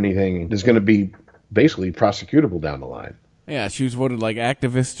doing anything that's going to be basically prosecutable down the line. Yeah, she was voted like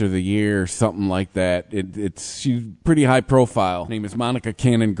Activist of the Year or something like that. She's pretty high profile. Her name is Monica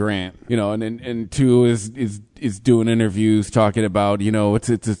Cannon Grant. And 2 is doing interviews talking about,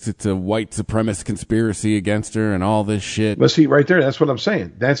 it's a white supremacist conspiracy against her and all this shit. But see, right there, that's what I'm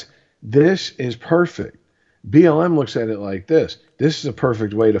saying. This is perfect. BLM looks at it like this. This is a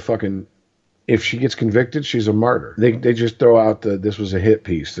perfect way to fucking, if she gets convicted, she's a martyr. They just throw out this was a hit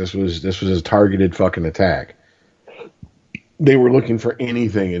piece. This was a targeted fucking attack. They were looking for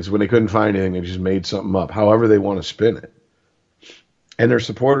anything, and when they couldn't find anything, they just made something up, however they want to spin it. And their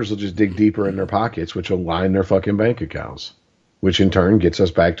supporters will just dig deeper in their pockets, which will line their fucking bank accounts, which in turn gets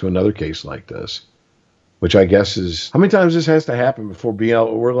us back to another case like this, which I guess is, how many times this has to happen before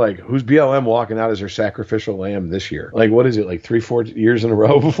we're like, who's BLM walking out as their sacrificial lamb this year? Like, what is it, like 3-4 years in a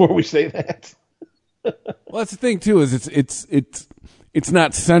row before we say that? Well, that's the thing too, is it's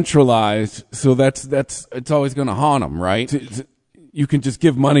not centralized, so it's always going to haunt them, right? You can just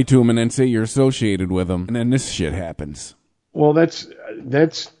give money to them and then say you're associated with them, and then this shit happens. Well, that's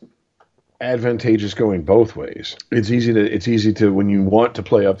advantageous going both ways. It's easy to when you want to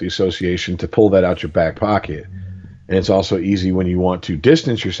play up the association to pull that out your back pocket, and it's also easy when you want to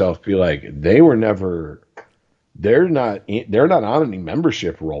distance yourself, be like, they were never they're not on any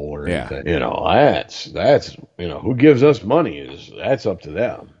membership roll or anything. You know, that's who gives us money that's up to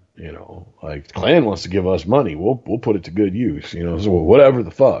them. You know, like the Klan wants to give us money, we'll put it to good use. You know, so whatever the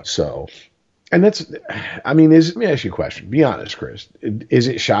fuck. So, and let me ask you a question. Be honest, Chris. Is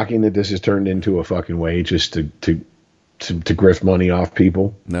it shocking that this has turned into a fucking way just to grift money off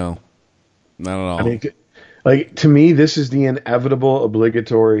people? No, not at all. I mean, like, to me, this is the inevitable,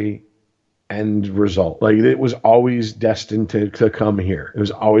 obligatory end result. Like, it was always destined to come here. It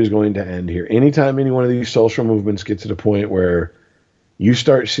was always going to end here. Anytime any one of these social movements get to the point where you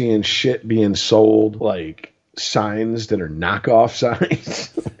start seeing shit being sold, like signs that are knockoff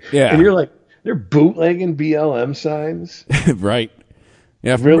signs. Yeah. And you're like, they're bootlegging BLM signs? Right.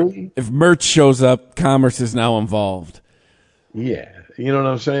 Yeah. Really? If merch shows up, commerce is now involved. Yeah. You know what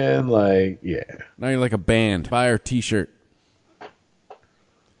I'm saying? Like, yeah. Now you're like a band. Buy our t-shirt.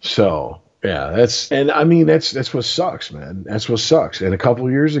 So, yeah, that's what sucks, man. That's what sucks. And a couple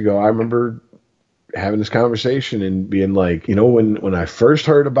of years ago, I remember having this conversation and being like, you know, when I first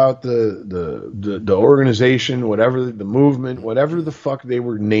heard about the organization, whatever the movement, whatever the fuck they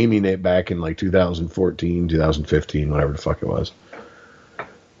were naming it back in like 2014, 2015, whatever the fuck it was.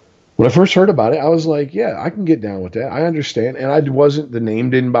 When I first heard about it, I was like, yeah, I can get down with that. I understand. And the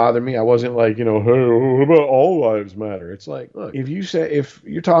name didn't bother me. I wasn't like, you know, hey, what about all lives matter? It's like, look, if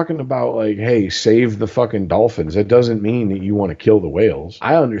you're talking about like, hey, save the fucking dolphins, that doesn't mean that you want to kill the whales.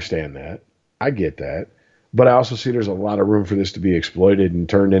 I understand that. I get that. But I also see there's a lot of room for this to be exploited and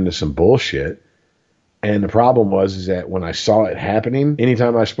turned into some bullshit. And the problem is that when I saw it happening,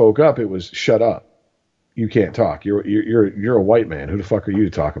 anytime I spoke up, it was shut up. You can't talk. You're a white man. Who the fuck are you to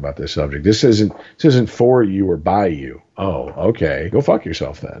talk about this subject? This isn't for you or by you. Oh, okay. Go fuck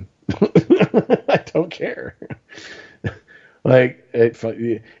yourself then. I don't care. And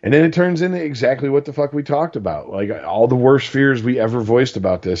then it turns into exactly what the fuck we talked about. Like all the worst fears we ever voiced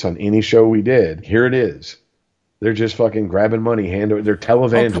about this on any show we did. Here it is. They're just fucking grabbing money, they're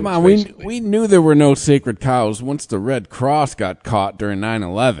televangelists. Oh, come on, we knew there were no sacred cows once the Red Cross got caught during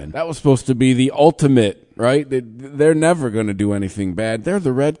 9/11. That was supposed to be the ultimate, right? They're never going to do anything bad. They're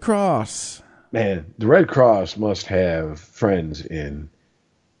the Red Cross. Man, the Red Cross must have friends in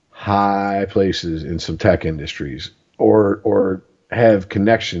high places in some tech industries, or have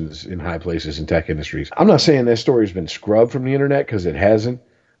connections in high places in tech industries. I'm not saying that story's been scrubbed from the internet, because it hasn't,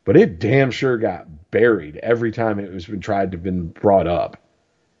 but it damn sure got buried every time it was been brought up.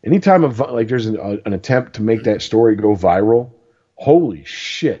 Anytime there's an attempt to make that story go viral, holy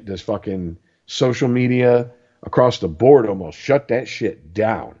shit, does fucking social media across the board almost shut that shit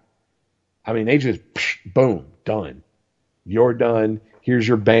down. I mean, they just, boom, done. You're done. Here's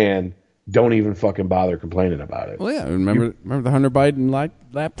your ban. Don't even fucking bother complaining about it. Well, yeah, remember the Hunter Biden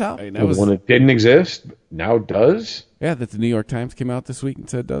laptop? The one that didn't exist now does? Yeah, that the New York Times came out this week and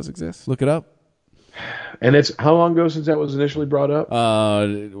said does exist. Look it up. And it's how long ago since that was initially brought up?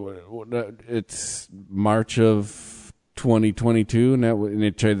 It's March of 2022, and that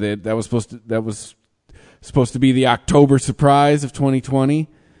was supposed to be the October surprise of 2020.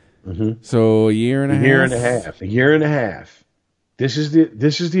 Mm-hmm. So a year and a half. This is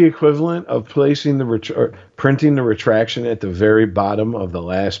the equivalent of placing printing the retraction at the very bottom of the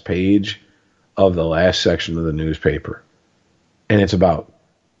last page of the last section of the newspaper, and it's about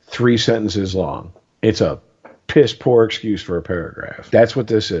 3 sentences long. It's a piss poor excuse for a paragraph. That's what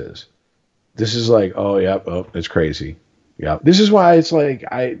this is. This is like, it's crazy. Yeah, this is why it's like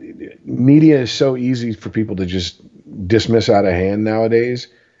media is so easy for people to just dismiss out of hand nowadays.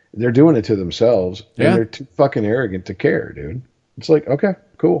 They're doing it to themselves, and they're too fucking arrogant to care, dude. It's like, okay,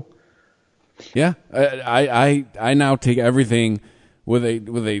 cool. Yeah, I now take everything with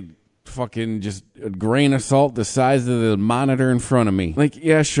a fucking just a grain of salt the size of the monitor in front of me. Like,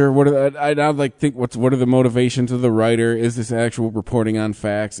 yeah, sure. What are the motivations of the writer? Is this actual reporting on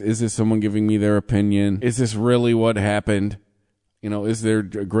facts? Is this someone giving me their opinion? Is this really what happened? You know, is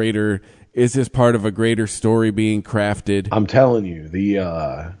this part of a greater story being crafted? I'm telling you, the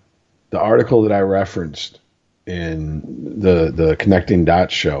article that I referenced in the Connecting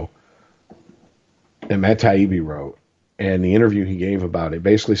Dots show that Matt Taibbi wrote, and the interview he gave about it,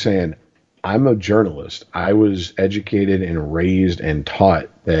 basically saying, I'm a journalist. I was educated and raised and taught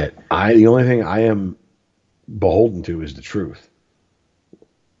that the only thing I am beholden to is the truth.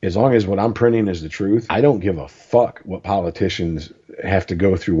 As long as what I'm printing is the truth, I don't give a fuck what politicians have to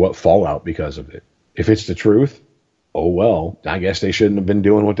go through, what fallout because of it. If it's the truth, oh well, I guess they shouldn't have been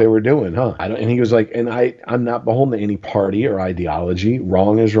doing what they were doing, huh? And he was like, and I'm not beholden to any party or ideology.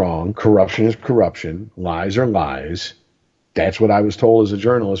 Wrong is wrong. Corruption is corruption. Lies are lies. That's what I was told as a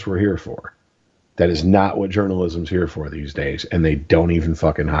journalist we're here for. That is not what journalism's here for these days, and they don't even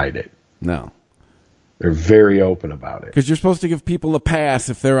fucking hide it. No. They're very open about it. Because you're supposed to give people a pass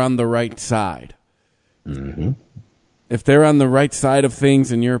if they're on the right side. Mm-hmm. If they're on the right side of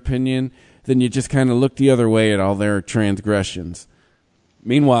things, in your opinion, then you just kind of look the other way at all their transgressions.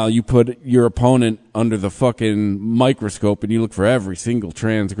 Meanwhile, you put your opponent under the fucking microscope and you look for every single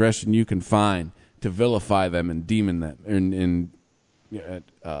transgression you can find to vilify them and demonize them.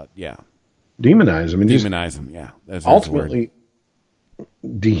 Demonize them, yeah. That's ultimately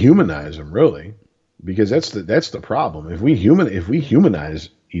dehumanize them, really, because that's the problem. If we humanize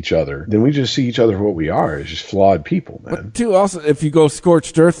each other, then we just see each other for what we are, as just flawed people, man. But too, also, if you go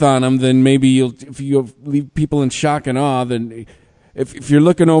scorched earth on them, then maybe if you leave people in shock and awe, then if you're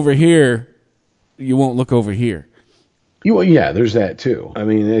looking over here, you won't look over here. Yeah, there's that too. I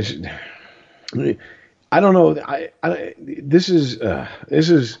mean, I don't know. This is.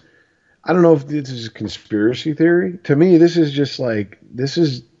 I don't know if this is a conspiracy theory. To me, this is just this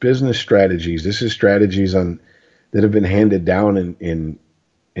is business strategies. This is strategies that have been handed down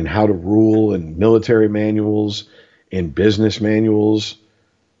in how to rule, in military manuals, in business manuals,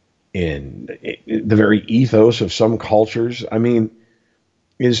 in the very ethos of some cultures. I mean,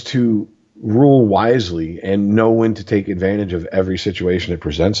 is to rule wisely and know when to take advantage of every situation that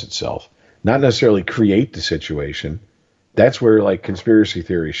presents itself. Not necessarily create the situation. That's where conspiracy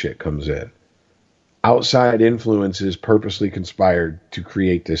theory shit comes in. Outside influences purposely conspired to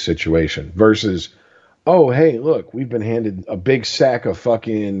create this situation versus, oh, hey, look, we've been handed a big sack of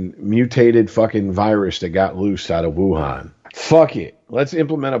fucking mutated fucking virus that got loose out of Wuhan. Fuck it. Let's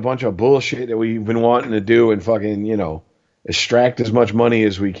implement a bunch of bullshit that we've been wanting to do and fucking, extract as much money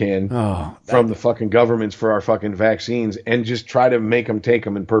as we can from the fucking governments for our fucking vaccines and just try to make them take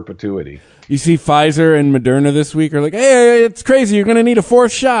them in perpetuity. You see Pfizer and Moderna this week are like, hey, it's crazy. You're going to need a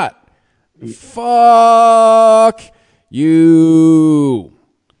fourth shot. Fuck you.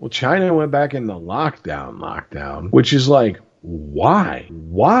 Well, China went back into lockdown, which is like, why?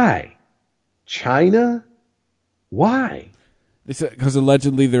 Why? China? Why? They said because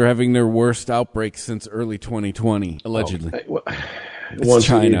allegedly they're having their worst outbreak since early 2020. Allegedly, it's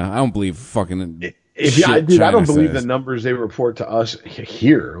China. I don't believe fucking. I don't believe the numbers they report to us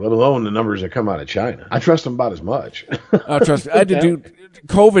here, let alone the numbers that come out of China. I trust them about as much. I had to do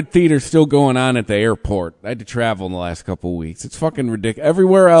COVID theater still going on at the airport. I had to travel in the last couple of weeks. It's fucking ridiculous.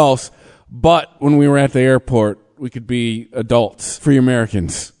 Everywhere else, but when we were at the airport, we could be adults, free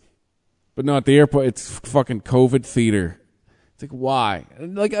Americans. But no, at the airport, it's fucking COVID theater. It's like, why?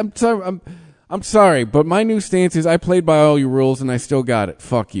 I'm sorry, but my new stance is I played by all your rules and I still got it.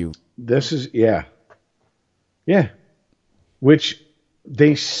 Fuck you. This is, yeah. Which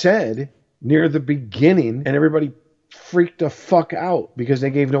they said near the beginning, and everybody freaked the fuck out because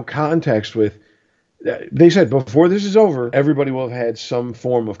they gave no context with. They said before this is over, everybody will have had some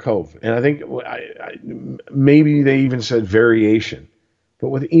form of COVID, and I think maybe they even said variation. But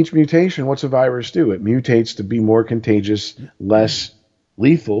with each mutation, what's a virus do? It mutates to be more contagious, less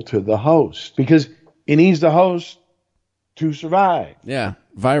lethal to the host because it needs the host to survive. Yeah,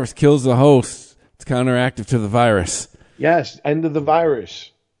 virus kills the host. It's counteractive to the virus. Yes, end of the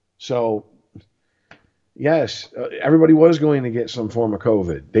virus. So, yes, everybody was going to get some form of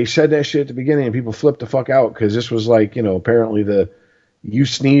COVID. They said that shit at the beginning, and people flipped the fuck out because this was apparently you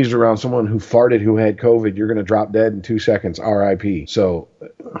sneezed around someone who farted who had COVID, you're going to drop dead in 2 seconds, RIP. So,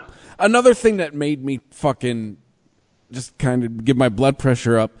 another thing that made me fucking just kind of give my blood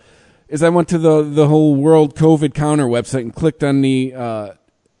pressure up is I went to the whole World COVID Counter website and clicked on the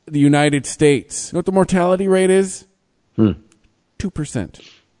United States. You know what the mortality rate is? 2%.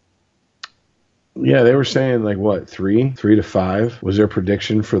 Yeah, they were saying 3 to 5 was their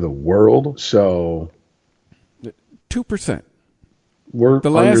prediction for the world. So 2%. We're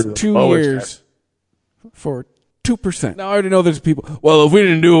the last 2 years for 2%. Now I already know there's people. Well, if we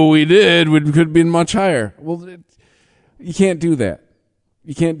didn't do what we did, we could have been much higher. Well, you can't do that.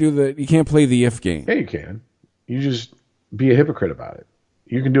 You can't do that. You can't play the if game. Yeah, you can. You just be a hypocrite about it.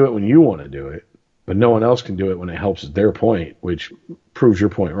 You can do it when you want to do it, but no one else can do it when it helps their point, which proves your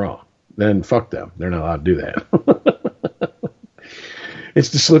point wrong. Then fuck them. They're not allowed to do that. It's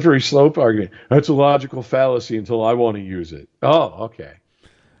the slippery slope argument. That's a logical fallacy until I want to use it. Oh, okay.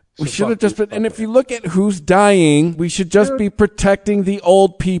 We should have just been, and if you look at who's dying, we should just be protecting the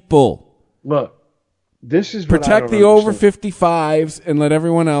old people. Look, this is protect the over 55s and let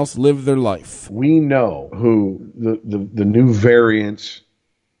everyone else live their life. We know who the new variants,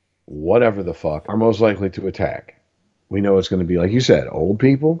 whatever the fuck, are most likely to attack. We know it's going to be, like you said, old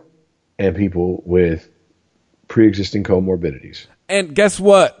people and people with pre-existing comorbidities. And guess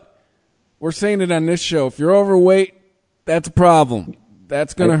what? We're saying it on this show. If you're overweight, that's a problem.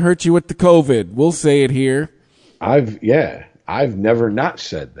 That's going to hurt you with the COVID. We'll say it here. I've never not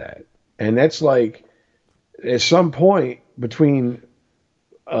said that. And that's like, at some point between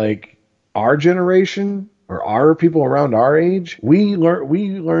like our generation or our people around our age, we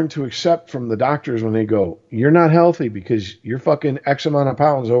learn to accept from the doctors when they go, you're not healthy because you're fucking X amount of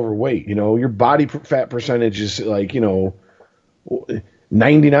pounds overweight. You know, your body fat percentage is like,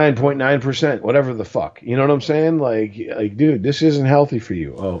 99.9%, whatever the fuck. You know what I'm saying? Like, dude, this isn't healthy for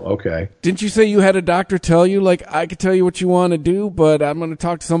you. Oh, okay. Didn't you say you had a doctor tell you, like, I could tell you what you want to do, but I'm going to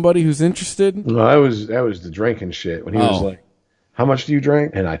talk to somebody who's interested? No, that was the drinking shit. When he was like, how much do you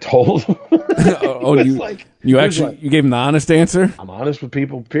drink? And I told him. You gave him the honest answer? I'm honest with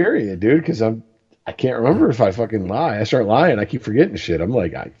people, period, dude, because I can't remember if I fucking lie. I start lying, I keep forgetting shit. I'm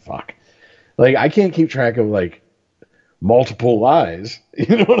like, fuck. Like, I can't keep track of, like, multiple lies.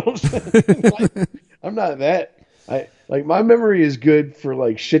 You know what I'm saying? Like, I'm not that. My memory is good for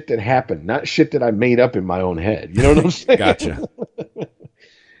like shit that happened, not shit that I made up in my own head. You know what I'm saying? Gotcha.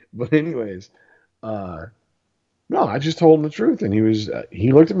 But anyways, no, I just told him the truth, and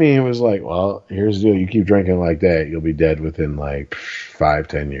he looked at me and was like, "Well, here's the deal: you keep drinking like that, you'll be dead within like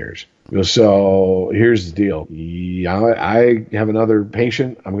 5-10 years." So here's the deal. I have another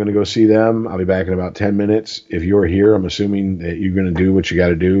patient. I'm going to go see them. I'll be back in about 10 minutes. If you're here, I'm assuming that you're going to do what you got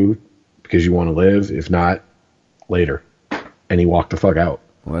to do because you want to live. If not, later. And he walked the fuck out.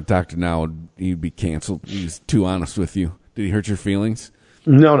 Well, that doctor now, he'd be canceled. He's too honest with you. Did he hurt your feelings?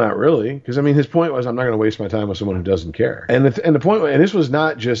 No, not really. Because, I mean, his point was, I'm not going to waste my time with someone who doesn't care. And the point, and this was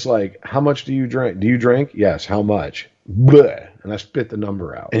not just like, how much do you drink? Do you drink? Yes. How much? Bleh. And I spit the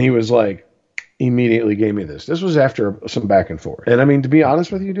number out. And he was like, immediately gave me this. This was after some back and forth. And I mean, to be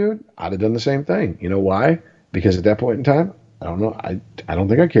honest with you, dude, I'd have done the same thing. You know why? Because at that point in time, I don't know. I don't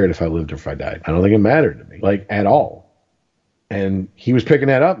think I cared if I lived or if I died. I don't think it mattered to me, like, at all. And he was picking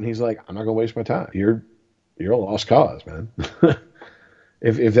that up, and he's like, I'm not going to waste my time. You're a lost cause, man.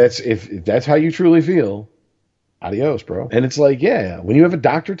 If that's how you truly feel, adios, bro. And it's like, yeah, when you have a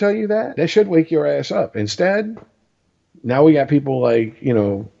doctor tell you that should wake your ass up. Instead, now we got people like,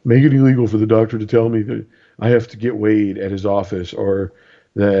 make it illegal for the doctor to tell me that I have to get weighed at his office, or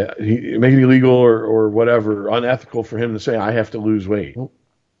that make it illegal or whatever, unethical for him to say I have to lose weight.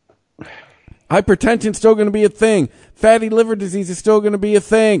 Hypertension's still going to be a thing. Fatty liver disease is still going to be a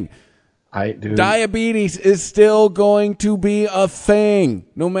thing. Diabetes is still going to be a thing.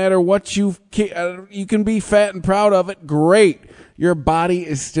 No matter what you can be fat and proud of it. Great. Your body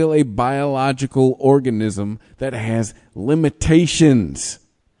is still a biological organism that has limitations.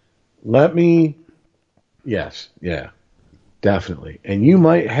 Yes, yeah, definitely. And you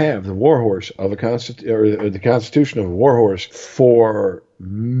might have the warhorse of the Constitution of a warhorse for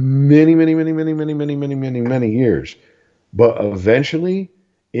many, many, many, many, many, many, many, many, many years. But eventually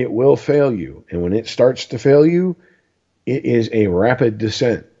it will fail you. And when it starts to fail you, it is a rapid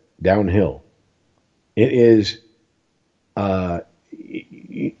descent downhill. It is no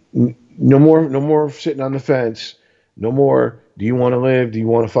more sitting on the fence. No more, do you want to live? Do you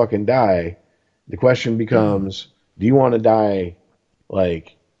want to fucking die? The question becomes, do you want to die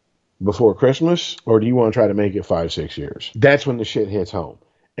like before Christmas, or do you want to try to make it 5-6 years? That's when the shit hits home.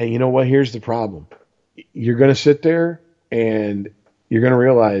 And you know what? Here's the problem. You're going to sit there and you're going to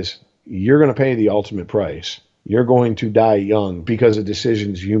realize you're going to pay the ultimate price. You're going to die young because of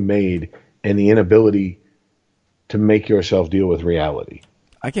decisions you made and the inability to make yourself deal with reality.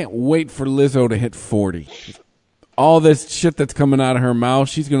 I can't wait for Lizzo to hit 40. All this shit that's coming out of her mouth,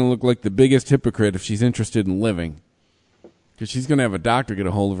 she's going to look like the biggest hypocrite if she's interested in living. Because she's going to have a doctor get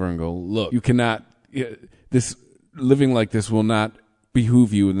a hold of her and go, look, you cannot, this living like this will not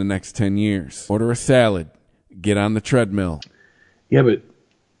behoove you in the next 10 years. Order a salad. Get on the treadmill. Yeah, but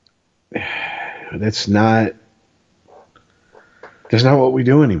that's not what we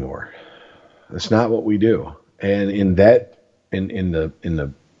do anymore. That's not what we do. And in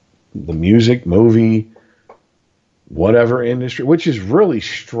the music, movie, whatever industry, which is really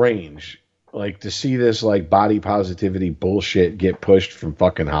strange, like to see this like body positivity bullshit get pushed from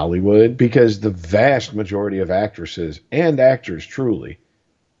fucking Hollywood, because the vast majority of actresses and actors truly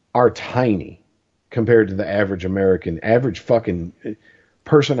are tiny compared to the average fucking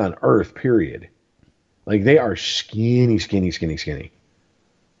person on earth, period. Like, they are skinny.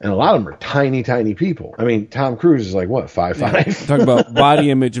 And a lot of them are tiny, tiny people. I mean, Tom Cruise is like, what, 5'5"? Talk about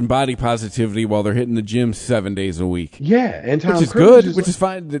body image and body positivity while they're hitting the gym 7 days a week. Yeah, and Tom Cruise good, which is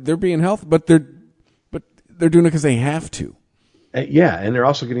fine. They're being healthy, but they're doing it because they have to. Yeah, and they're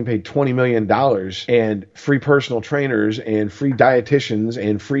also getting paid $20 million and free personal trainers and free dietitians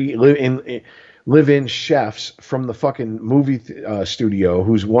and free live-in chefs from the fucking movie studio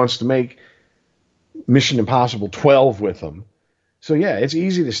who wants to make Mission Impossible 12 with them. So yeah, it's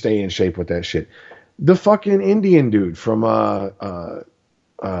easy to stay in shape with that shit. The fucking Indian dude from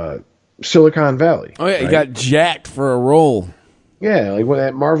Silicon Valley. Oh yeah, right? He got jacked for a role. Yeah, like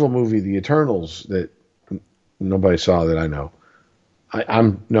that Marvel movie, The Eternals, that nobody saw that I know. I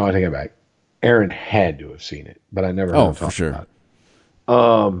take it back. Aaron had to have seen it, but I never heard him talk about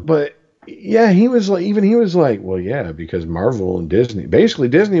it. But yeah, he was like, well, yeah, because Marvel and Disney, basically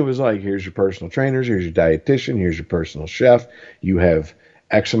Disney was like, here's your personal trainers, here's your dietitian, here's your personal chef. You have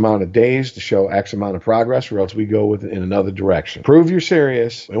X amount of days to show X amount of progress, or else we go in another direction. Prove you're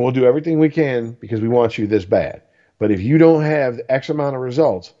serious, and we'll do everything we can because we want you this bad. But if you don't have X amount of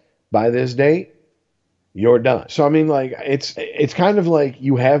results by this date, you're done. So I mean, like, it's kind of like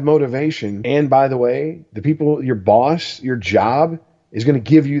you have motivation, and by the way, the people, your boss, your job is going to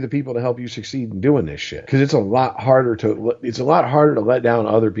give you the people to help you succeed in doing this shit. Because it's a lot harder to let down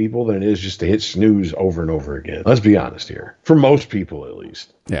other people than it is just to hit snooze over and over again. Let's be honest here. For most people, at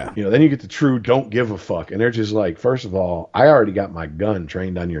least. Yeah. You know, then you get the true don't give a fuck, and they're just like, first of all, I already got my gun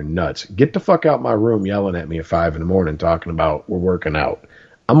trained on your nuts. Get the fuck out my room yelling at me at 5 a.m. talking about we're working out.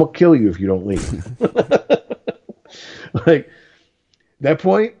 I'm going to kill you if you don't leave. Like, that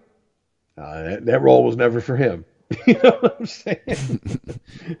point, that role was never for him. You know what I'm saying?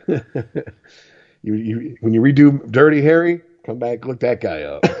 When you redo Dirty Harry, come back, look that guy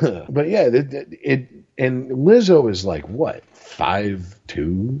up. But yeah, and Lizzo is like, what,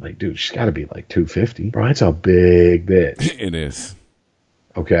 5'2"? Like, dude, she's got to be like 250. Bro, that's a big bitch. It is.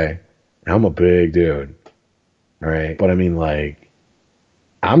 Okay. I'm a big dude. All right. But I mean, like,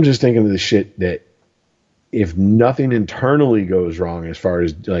 I'm just thinking of the shit that if nothing internally goes wrong as far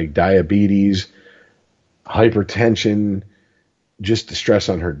as like diabetes, hypertension, just the stress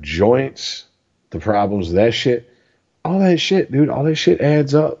on her joints, the problems with that shit, all that shit, dude, all that shit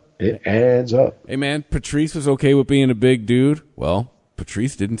adds up. It adds up. Hey, man, Patrice was okay with being a big dude. Well,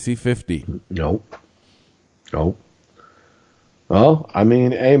 Patrice didn't see 50. Nope. Well, I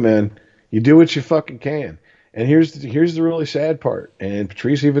mean, hey, man, you do what you fucking can. And here's the really sad part. And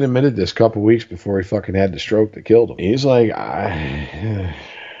Patrice even admitted this a couple weeks before he fucking had the stroke that killed him. He's like, I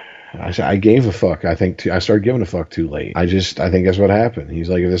gave a fuck. I started giving a fuck too late. I think that's what happened. He's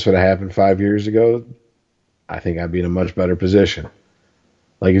like, if this would have happened 5 years ago, I think I'd be in a much better position.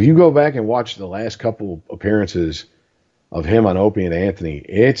 Like, if you go back and watch the last couple appearances of him on Opie and Anthony,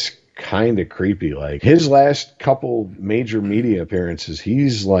 it's kind of creepy. Like, his last couple major media appearances,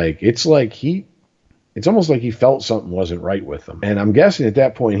 it's almost like he felt something wasn't right with him. And I'm guessing at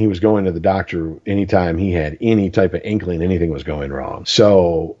that point he was going to the doctor anytime he had any type of inkling anything was going wrong.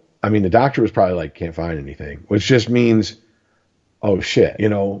 So, I mean, the doctor was probably like, can't find anything, which just means, oh shit, you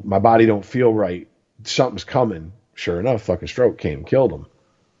know, my body don't feel right. Something's coming. Sure enough, fucking stroke came and killed him.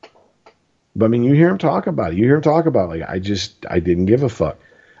 But I mean, you hear him talk about it. Like, I didn't give a fuck.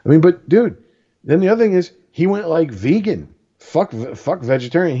 I mean, but dude, then the other thing is he went like vegan. Fuck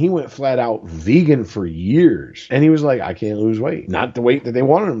vegetarian. He went flat out vegan for years. And he was like, I can't lose weight. Not the weight that they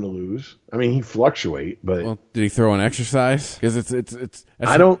wanted him to lose. I mean, he fluctuate, but... Well, did he throw in exercise? Because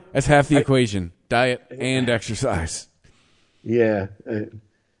that's half the equation. Diet and exercise. Yeah.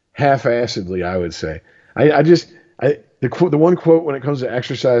 Half-assedly, I would say. The one quote when it comes to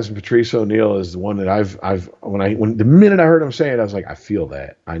exercise and Patrice O'Neal is the one that when the minute I heard him say it, I was like, I feel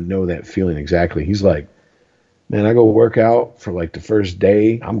that. I know that feeling exactly. He's like, man, I go work out for like the first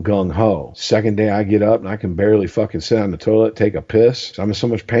day, I'm gung-ho. Second day I get up and I can barely fucking sit on the toilet, take a piss. I'm in so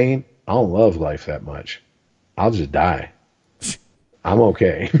much pain, I don't love life that much. I'll just die. I'm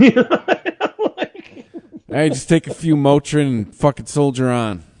okay. Hey, just take a few Motrin and fucking soldier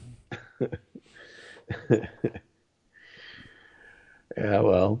on. Yeah,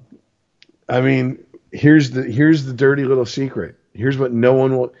 well, I mean, here's the dirty little secret. Here's what no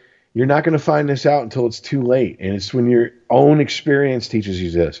one will... You're not going to find this out until it's too late. And it's when your own experience teaches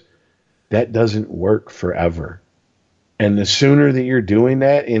you this. That doesn't work forever. And the sooner that you're doing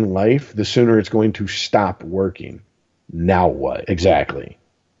that in life, the sooner it's going to stop working. Now what? Exactly.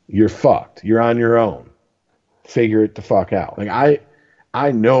 You're fucked. You're on your own. Figure it the fuck out. Like,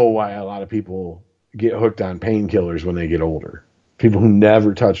 I know why a lot of people get hooked on painkillers when they get older. People who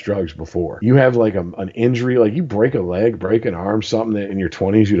never touched drugs before. You have like an injury, like you break a leg, break an arm, something that in your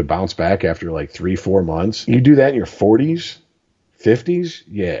 20s you'd have bounced back after like 3-4 months. You do that in your 40s, 50s,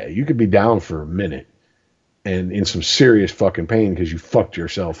 yeah, you could be down for a minute and in some serious fucking pain because you fucked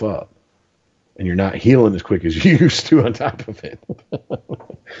yourself up. and you're not healing as quick as you used to on top of it.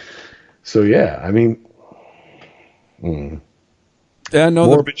 So yeah, I mean, yeah, no,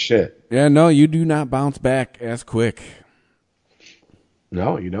 morbid shit. Yeah, no, you do not bounce back as quick.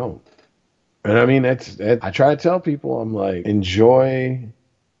 No, you don't. And I mean, I try to tell people, I'm like, enjoy.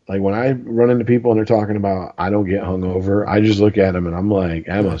 Like when I run into people and they're talking about I don't get hungover, I just look at them and I'm like,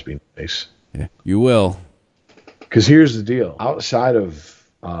 that must be nice. Yeah, you will. Because here's the deal: outside of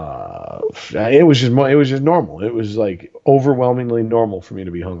it was just normal. It was like overwhelmingly normal for me to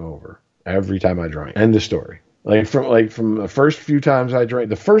be hungover every time I drank. End of story. Like from the first few times I drank,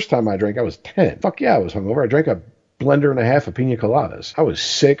 the first time I drank, I was 10. Fuck yeah, I was hungover. I drank a blender and a half of pina coladas. I was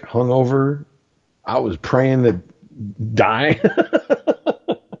sick, hungover. I was praying to die.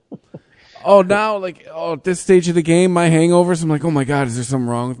 Oh, now, like, at this stage of the game, my hangovers, I'm like, oh my God, is there something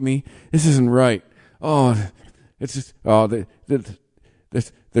wrong with me? This isn't right. Oh, it's just, they're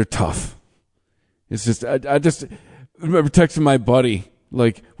tough. It's just, I just remember texting my buddy,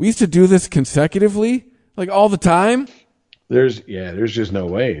 like, we used to do this consecutively, like, all the time. There's just no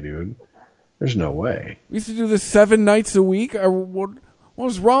way, dude. There's no way. We used to do this 7 nights a week. What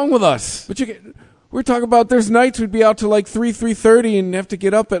was wrong with us? But we're talking about there's nights we'd be out till like 3:30 and have to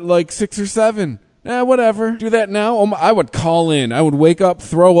get up at like 6 or 7. Whatever. Do that now. I would call in. I would wake up,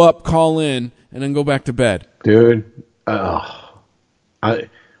 throw up, call in, and then go back to bed. Dude,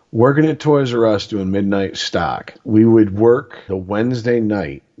 working at Toys R Us doing midnight stock. We would work the Wednesday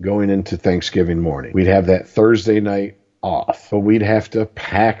night going into Thanksgiving morning. We'd have that Thursday night off, but we'd have to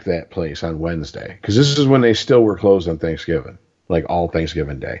pack that place on Wednesday because this is when they still were closed on Thanksgiving, like all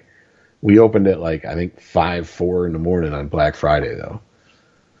Thanksgiving Day. We opened at like, I think 4 in the morning on Black Friday though.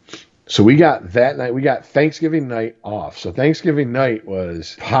 So we got that night, we got Thanksgiving night off. So Thanksgiving night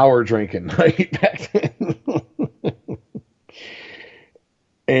was power drinking night back then.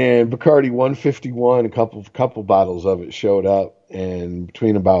 And Bacardi 151, a couple bottles of it showed up, and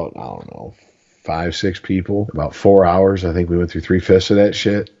between about, I don't know, 5-6 people, about 4 hours, I think we went through 3/5 of that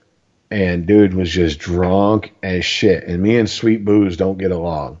shit. And dude was just drunk as shit. And me and Sweet Booze don't get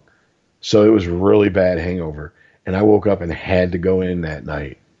along. So it was a really bad hangover. And I woke up and had to go in that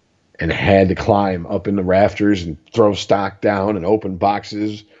night and had to climb up in the rafters and throw stock down and open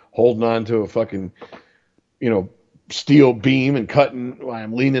boxes, holding on to a fucking, steel beam and cutting while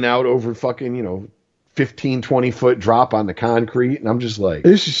I'm leaning out over fucking, 15, 20 foot drop on the concrete. And I'm just like,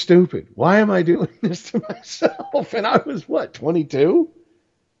 this is stupid. Why am I doing this to myself? And I was 22,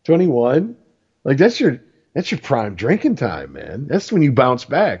 21. Like that's your prime drinking time, man. That's when you bounce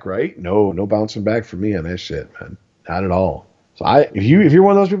back, right? No bouncing back for me on that shit, man. Not at all. So if you're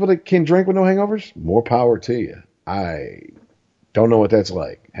one of those people that can drink with no hangovers, more power to you. I don't know what that's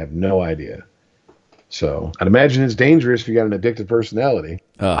like. Have no idea. So I'd imagine it's dangerous if you got an addicted personality.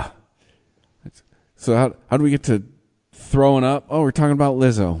 So how do we get to throwing up? Oh, we're talking about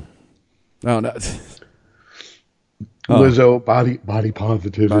Lizzo. Oh, no. Lizzo, body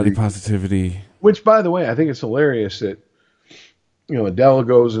positivity. Body positivity. Which, by the way, I think it's hilarious that, Adele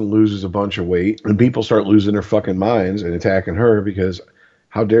goes and loses a bunch of weight and people start losing their fucking minds and attacking her because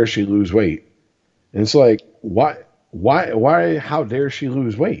how dare she lose weight? And it's like, why, how dare she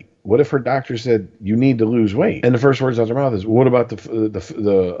lose weight? What if her doctor said you need to lose weight? And the first words out of her mouth is, what about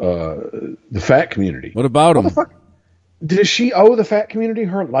the fat community? What about them? Does she owe the fat community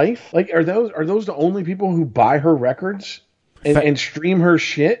her life? Like, are those the only people who buy her records and stream her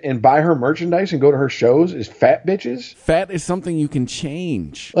shit and buy her merchandise and go to her shows? Is fat bitches? Fat is something you can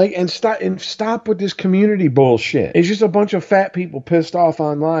change. Like, and stop with this community bullshit. It's just a bunch of fat people pissed off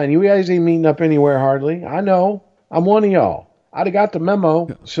online. You guys ain't meeting up anywhere hardly. I know. I'm one of y'all. I'd have got the memo.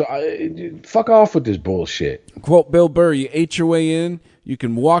 So fuck off with this bullshit. Quote Bill Burr, you ate your way in, you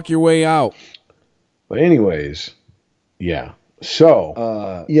can walk your way out. But anyways, yeah.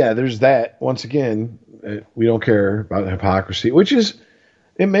 So, there's that. Once again, we don't care about hypocrisy,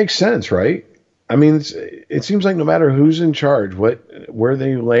 it makes sense, right? I mean, it seems like no matter who's in charge, where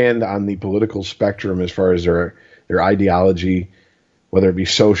they land on the political spectrum as far as their ideology, whether it be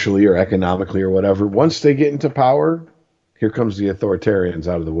socially or economically or whatever, once they get into power, here comes the authoritarians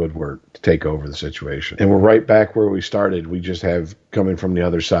out of the woodwork to take over the situation. And we're right back where we started. We just have coming from the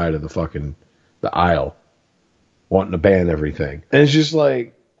other side of the aisle, wanting to ban everything. And it's just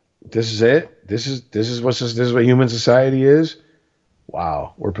like, this is it? This is what human society is?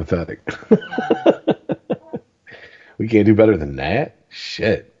 Wow, we're pathetic. We can't do better than that?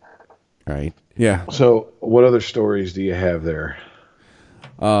 Shit. Right. Yeah. So what other stories do you have there?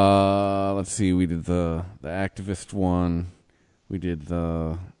 Let's see. We did the activist one. We did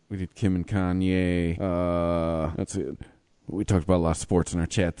Kim and Kanye. That's it. We talked about a lot of sports in our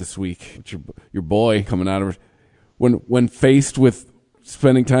chat this week. It's your boy coming out of when faced with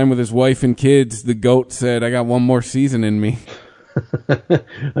spending time with his wife and kids, the GOAT said, "I got one more season in me."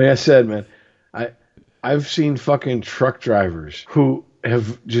 Like I said, man, I've seen fucking truck drivers who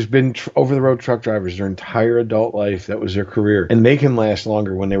have just been over-the-road truck drivers their entire adult life. That was their career. And they can last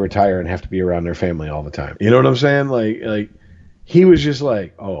longer when they retire and have to be around their family all the time. You know what I'm saying? Like he was just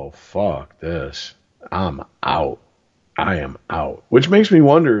like, oh, fuck this. I'm out. I am out. Which makes me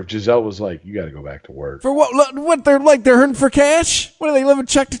wonder if Giselle was like, you got to go back to work. For what? What? They're hurting for cash? What, are they living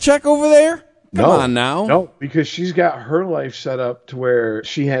check to check over there? Come on now. No, because she's got her life set up to where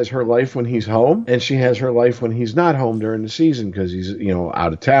she has her life when he's home, and she has her life when he's not home during the season because he's,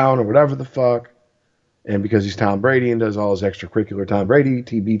 out of town or whatever the fuck. And because he's Tom Brady and does all his extracurricular Tom Brady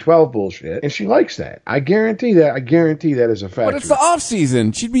TB12 bullshit. And she likes that. I guarantee that. I guarantee that is a fact. But it's the off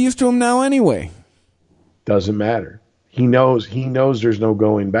season. She'd be used to him now anyway. Doesn't matter. He knows there's no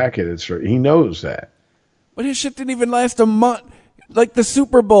going back at it. He knows that. But his shit didn't even last a month. Like the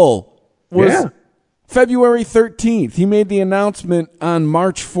Super Bowl was February 13th. He made the announcement on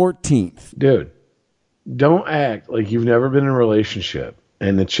March 14th. Dude, don't act like you've never been in a relationship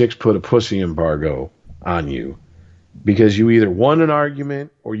and the chicks put a pussy embargo on you because you either won an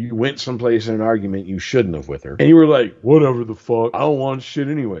argument or you went someplace in an argument you shouldn't have with her. And you were like, whatever the fuck, I don't want shit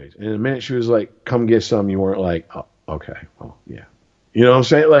anyways. And the minute she was like, come get some, you weren't like, oh, okay, well, yeah. You know what I'm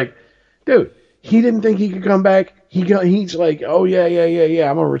saying? Like, dude, he didn't think he could come back. He's like, oh, yeah,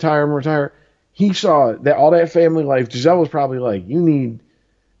 I'm going to retire. He saw that all that family life. Giselle was probably like,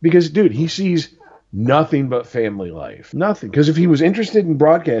 because, dude, he sees nothing but family life. Nothing. Because if he was interested in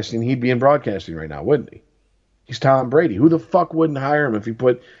broadcasting, he'd be in broadcasting right now, wouldn't he? He's Tom Brady. Who the fuck wouldn't hire him if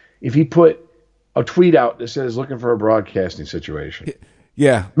he put a tweet out that says looking for a broadcasting situation?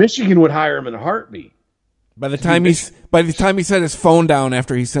 Yeah. Michigan would hire him in a heartbeat. By the time he set his phone down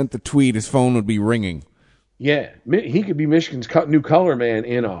after he sent the tweet, his phone would be ringing. Yeah, he could be Michigan's new color man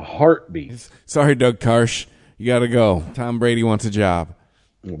in a heartbeat. Sorry, Doug Karsh. You got to go. Tom Brady wants a job.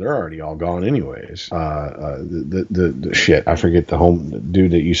 Well, they're already all gone anyways. The shit, I forget the dude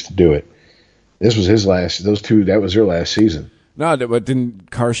that used to do it. This was his last, that was their last season. No, but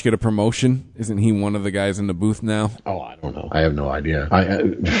didn't Karsh get a promotion? Isn't he one of the guys in the booth now? Oh, I don't know. I have no idea.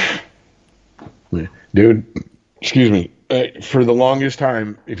 Dude, excuse me. For the longest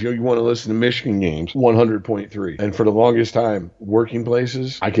time, if you want to listen to Michigan games, 100.3. And for the longest time, working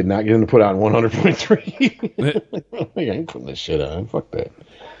places, I could not get them to put on 100.3. I ain't putting this shit on. Fuck that.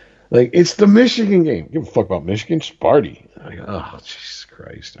 Like, it's the Michigan game. Give a fuck about Michigan. Sparty. Oh, Jesus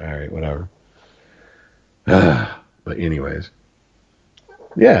Christ. All right, whatever. But anyways.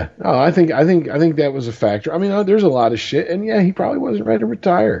 Yeah. Oh, I think that was a factor. I mean, there's a lot of shit. And yeah, he probably wasn't ready to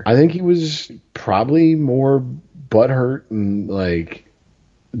retire. I think he was probably more butthurt and like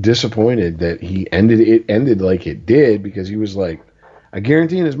disappointed that it ended like it did, because he was like, I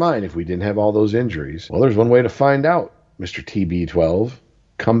guarantee in his mind, if we didn't have all those injuries, well, there's one way to find out, Mr. TB12,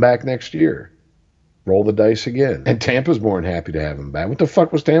 come back next year, roll the dice again. And Tampa's more than happy to have him back. What the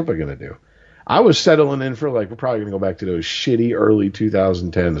fuck was Tampa going to do? I was settling in for we're probably going to go back to those shitty early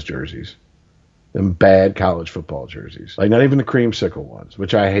 2010s jerseys. Them bad college football jerseys. Like, not even the creamsicle ones,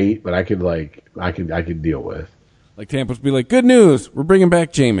 which I hate, but I could deal with. Like Tampa's be like, good news, we're bringing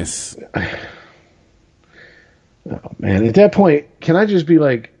back Jameis. Oh, man, at that point, can I just be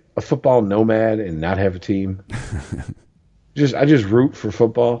like a football nomad and not have a team? I just root for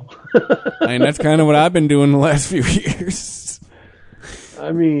football. I mean, that's kind of what I've been doing the last few years.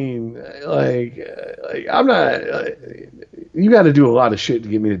 I mean, I'm not. You got to do a lot of shit to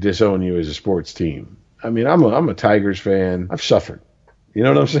get me to disown you as a sports team. I mean, I'm a Tigers fan. I've suffered. You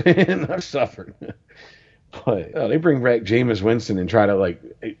know what I'm saying? I've suffered. But they bring back Jameis Winston and try to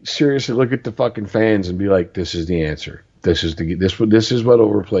seriously look at the fucking fans and be like, this is the answer. This is what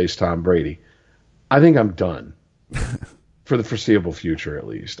will replace Tom Brady. I think I'm done for the foreseeable future, at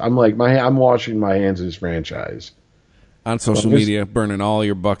least. I'm washing my hands of this franchise. On social media, burning all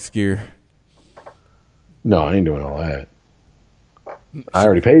your Bucks gear. No, I ain't doing all that. I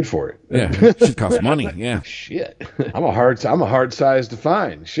already paid for it. Yeah, it should cost money. Yeah, shit. I'm a hard size to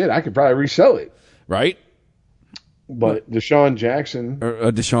find. Shit, I could probably resell it. Right. But Deshaun Jackson.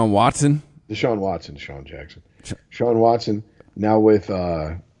 Or Deshaun Watson. Deshaun Jackson. Deshaun Watson now with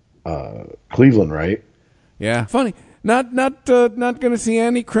Cleveland, right? Yeah. Funny. Not going to see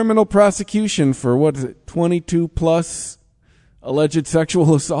any criminal prosecution for, what is it, 22 plus alleged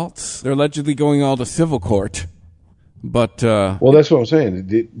sexual assaults. They're allegedly going all to civil court. But well, that's what I'm saying.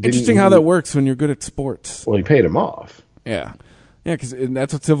 Interesting how that works when you're good at sports. Well, he paid him off. Yeah. Yeah, because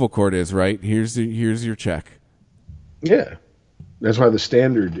that's what civil court is, right? Here's your check. Yeah. That's why the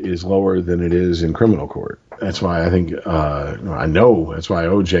standard is lower than it is in criminal court. That's why I think, I know that's why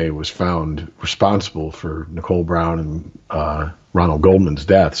OJ was found responsible for Nicole Brown and Ronald Goldman's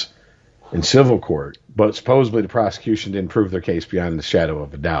deaths in civil court. But supposedly the prosecution didn't prove their case beyond the shadow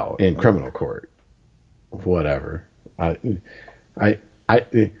of a doubt in criminal court. Whatever. If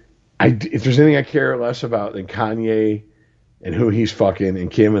there's anything I care less about than Kanye and who he's fucking and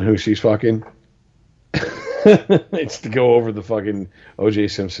Kim and who she's fucking, it's to go over the fucking O.J.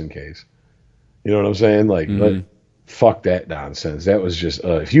 Simpson case. You know what I'm saying? Like, fuck that nonsense. That was just,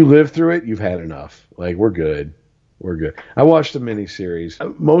 if you live through it, you've had enough. Like, we're good. We're good. I watched the miniseries.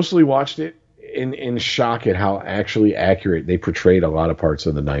 I mostly watched it in shock at how actually accurate they portrayed a lot of parts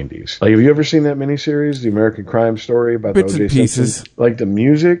of the 90s. Like, have you ever seen that miniseries, The American Crime Story, about Bits the and O.J. pieces. Simpson? Like, the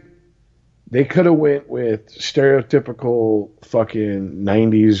music, they could have went with stereotypical fucking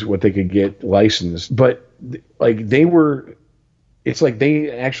 90s, what they could get licensed. But, like, it's like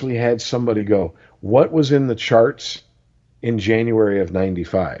they actually had somebody go, what was in the charts in January of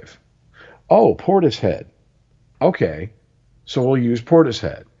 95? Oh, Portishead. Okay, so we'll use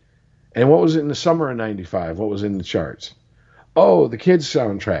Portishead. And what was it in the summer of 95? What was in the charts? Oh, the kids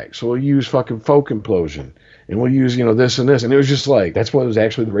soundtrack. So we'll use fucking Folk Implosion. And we'll use, this and this. And it was just like, that's what it was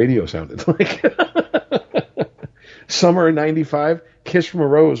actually the radio sounded like. Summer of 95, Kiss from a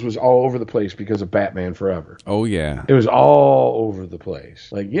Rose was all over the place because of Batman Forever. Oh, yeah. It was all over the place.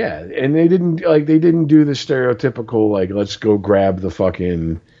 Like, yeah. And they didn't do the stereotypical, like, let's go grab the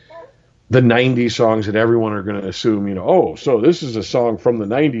fucking... the 90s songs that everyone are going to assume, oh, so this is a song from the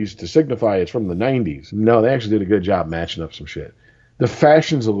 90s to signify it's from the 90s. No, they actually did a good job matching up some shit. The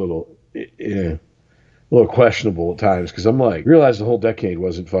fashion's a little questionable at times, because I'm like, realize the whole decade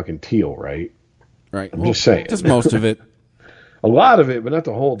wasn't fucking teal, right? Right. I'm just saying. Just most of it. A lot of it, but not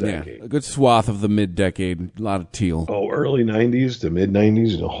the whole decade. Yeah, a good swath of the mid-decade. A lot of teal. Oh, early 90s to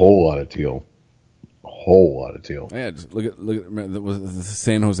mid-90s, and a whole lot of teal. Whole lot of teal. Yeah, just look at the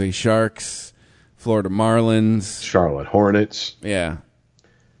San Jose Sharks, Florida Marlins, Charlotte Hornets. Yeah,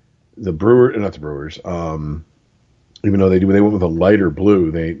 not the Brewers. Even though they went with a lighter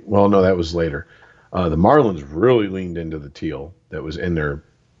blue. No, that was later. The Marlins really leaned into the teal that was in their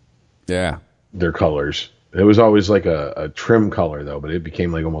colors. It was always like a trim color though, but it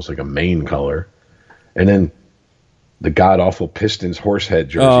became like almost like a main color. And then the god-awful Pistons horsehead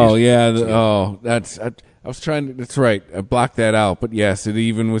jerseys. Oh, yeah. That's right. I blocked that out. But, yes, it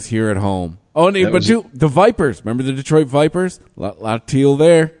even was here at home. Oh, the Vipers. Remember the Detroit Vipers? A lot of teal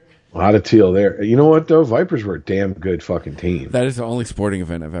there. A lot of teal there. You know what, though? Vipers were a damn good fucking team. That is the only sporting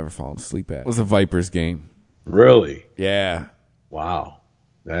event I've ever fallen asleep at. It was a Vipers game. Really? Yeah. Wow.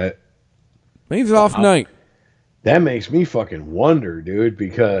 That means off night. That makes me fucking wonder, dude,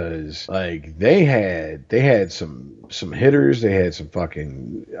 because like they had some hitters, they had some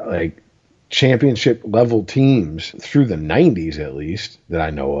fucking like championship level teams through the 90s at least that I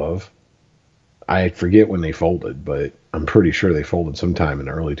know of. I forget when they folded, but I'm pretty sure they folded sometime in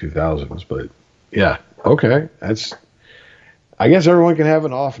the early 2000s. But yeah, okay, I guess everyone can have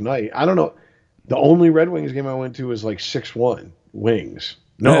an off night. I don't know. The only Red Wings game I went to was like 6-1 Wings.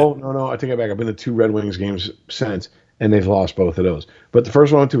 No. I take it back. I've been to 2 Red Wings games since, and they've lost both of those. But the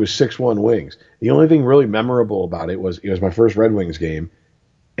first one I went to was 6-1 Wings. The only thing really memorable about it was my first Red Wings game,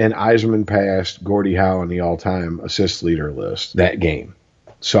 and Yzerman passed Gordie Howe on the all-time assist leader list that game.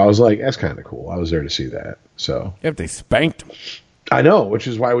 So I was like, that's kind of cool. I was there to see that. So if they spanked them. I know, which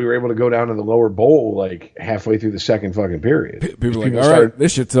is why we were able to go down to the lower bowl like halfway through the second fucking period. People were like, all right,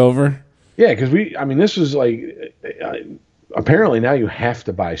 this shit's over. Yeah, because this was like... apparently now you have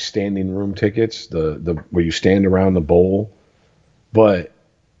to buy standing room tickets, the where you stand around the bowl. But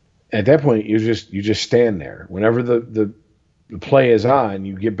at that point, you just stand there. Whenever the play is on,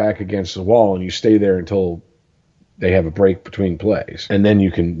 you get back against the wall and you stay there until they have a break between plays, and then you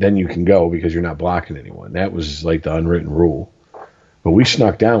can go because you're not blocking anyone. That was like the unwritten rule. But we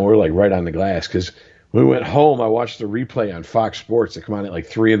snuck down. We were like right on the glass because when we went home, I watched the replay on Fox Sports that come on at like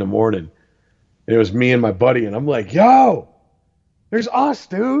 3 a.m. And it was me and my buddy, and I'm like, yo. There's us,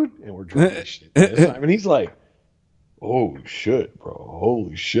 dude. And we're drinking shit this time. And he's like, holy shit, bro.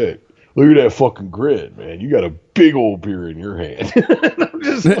 Holy shit. Look at that fucking grid, man. You got a big old beer in your hand. And I'm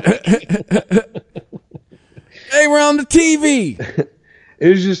just like... Hey, we're on the TV. It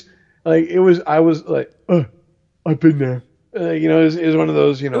was just, like, I was like, I've been there. It was one of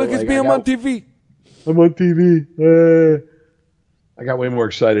those, Look, it's me, I'm on TV. I'm on TV. I got way more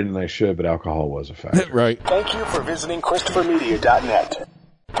excited than I should, but alcohol was a factor. Right. Thank you for visiting ChristopherMedia.net.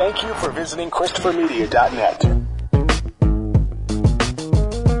 Thank you for visiting ChristopherMedia.net.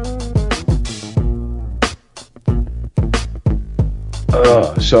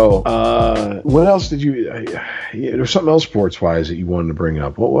 What else did you? There was something else sports wise that you wanted to bring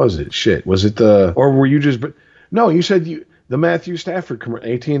up. What was it? Shit, was it or were you just? No, you said the Matthew Stafford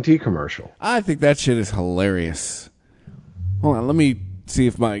AT&T commercial. I think that shit is hilarious. Hold on, let me see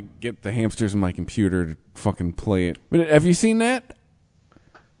if I get the hamsters in my computer to fucking play it. But have you seen that?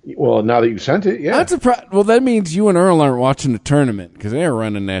 Well, now that you sent it, yeah. Well, that means you and Earl aren't watching the tournament because they're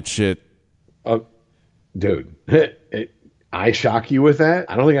running that shit. Dude, I shock you with that.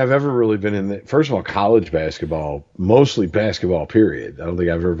 I don't think I've ever really been in the, first of all, college basketball, mostly basketball, period. I don't think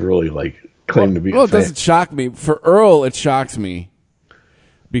I've ever really claimed to be a fan. It doesn't shock me. For Earl, it shocks me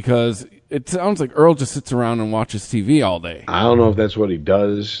because it sounds like Earl just sits around and watches TV all day. I don't know if that's what he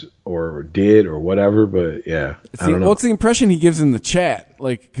does or did or whatever, but yeah. I don't know. Well, it's the impression he gives in the chat,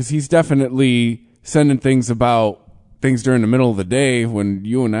 because he's definitely sending things about things during the middle of the day when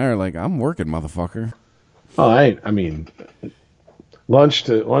you and I are like, I'm working, motherfucker. Oh, I mean, lunch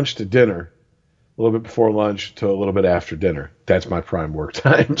to dinner, a little bit before lunch to a little bit after dinner. That's my prime work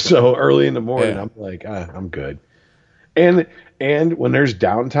time. So early in the morning, I'm like, I'm good. And when there's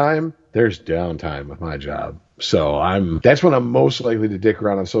downtime with my job. So that's when I'm most likely to dick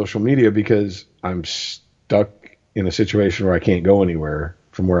around on social media because I'm stuck in a situation where I can't go anywhere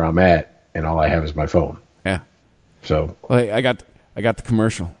from where I'm at, and all I have is my phone. Yeah. So I got the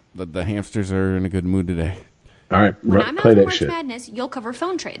commercial. The hamsters are in a good mood today. All right, when I'm play out for that March shit. Madness, you'll cover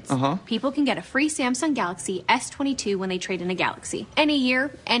phone trades. People can get a free Samsung Galaxy S22 when they trade in a Galaxy. Any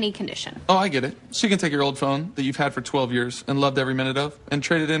year, any condition. Oh, I get it. So you can take your old phone that you've had for 12 years and loved every minute of and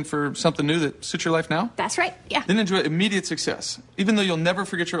trade it in for something new that suits your life now? That's right, yeah. Then enjoy immediate success, even though you'll never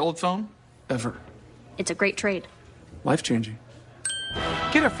forget your old phone, ever. It's a great trade. Life-changing.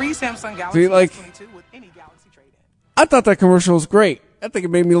 Get a free Samsung Galaxy See, S22 with any Galaxy trade-in. I thought that commercial was great. I think it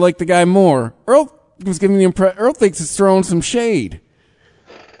made me like the guy more. Earl was giving the impression. Earl thinks it's throwing some shade.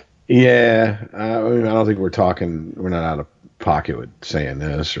 Yeah, I don't think we're not out of pocket with saying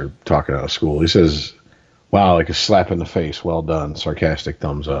this or talking out of school. He says, wow, like a slap in the face. Well done. Sarcastic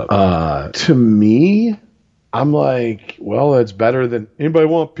thumbs up. To me, I'm like, well, that's better than anybody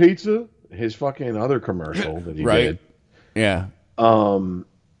want pizza? His fucking other commercial that he did. Yeah.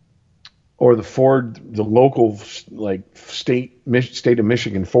 Or the local state of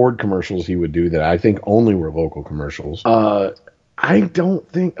Michigan Ford commercials he would do that I think only were local commercials. I don't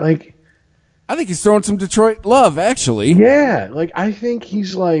think I think he's throwing some Detroit love, actually. Yeah, I think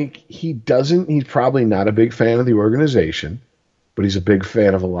he's he's probably not a big fan of the organization, but he's a big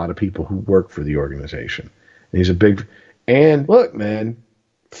fan of a lot of people who work for the organization. And look, man,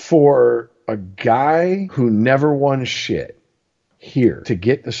 for a guy who never won shit here to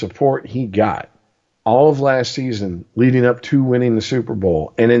get the support he got all of last season leading up to winning the Super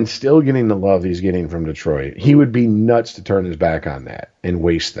Bowl and then still getting the love he's getting from Detroit, he would be nuts to turn his back on that and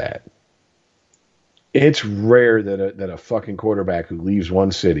waste that. It's rare that a fucking quarterback who leaves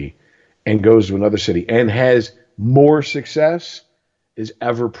one city and goes to another city and has more success is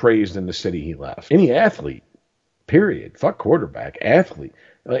ever praised in the city he left. Any athlete, period. Fuck quarterback, athlete.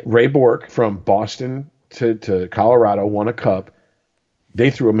 Like Ray Bork from Boston to Colorado won a cup. They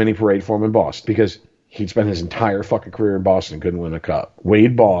threw a mini parade for him in Boston because he'd spent his entire fucking career in Boston, couldn't win a cup.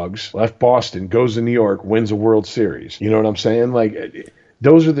 Wade Boggs left Boston, goes to New York, wins a World Series. You know what I'm saying?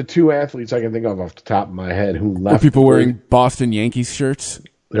 Those are the two athletes I can think of off the top of my head who left. Were people wearing Boston Yankees shirts?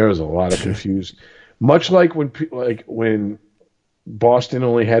 There was a lot of confused. Much like when Boston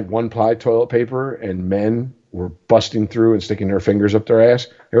only had one-ply toilet paper and men were busting through and sticking their fingers up their ass,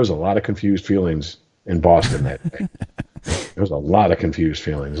 there was a lot of confused feelings in Boston that day. There was a lot of confused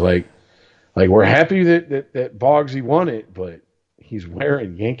feelings. We're happy that Boggsy won it, but he's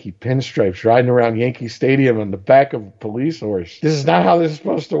wearing Yankee pinstripes, riding around Yankee Stadium on the back of a police horse. This is not how this is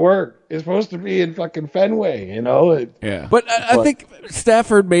supposed to work. It's supposed to be in fucking Fenway, you know? Yeah. But I think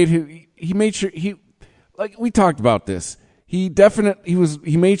Stafford made sure we talked about this. He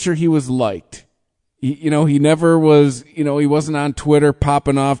made sure he was liked. He never was, he wasn't on Twitter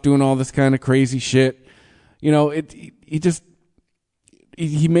popping off doing all this kind of crazy shit.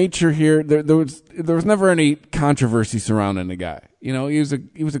 He made sure here there was never any controversy surrounding the guy. He was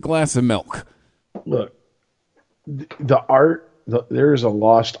a glass of milk. Look, there's a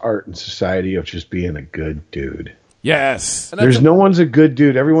lost art in society of just being a good dude. Yes. No one's a good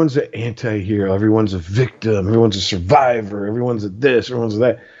dude. Everyone's an anti-hero. Everyone's a victim. Everyone's a survivor. Everyone's a this. Everyone's a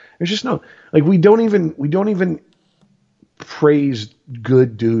that. There's just no, we don't even praise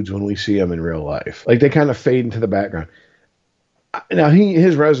good dudes when we see them in real life. They kind of fade into the background. Now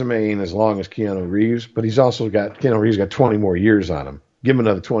his resume ain't as long as Keanu Reeves, but Keanu Reeves got 20 more years on him. Give him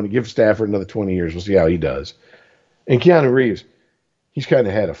another 20. Give Stafford another 20 years. We'll see how he does. And Keanu Reeves, he's kind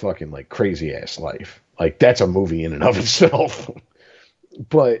of had a fucking like crazy ass life. Like that's a movie in and of itself.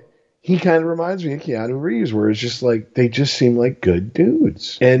 But he kind of reminds me of Keanu Reeves, where it's just like they just seem like good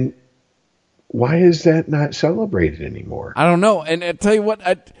dudes. And why is that not celebrated anymore? I don't know. And I tell you what,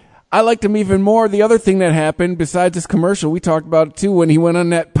 I liked him even more. The other thing that happened besides this commercial, we talked about it too, when he went on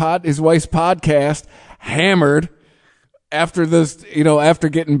that his wife's podcast, hammered after this, after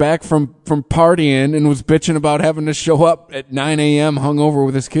getting back from partying, and was bitching about having to show up at 9 a.m. hungover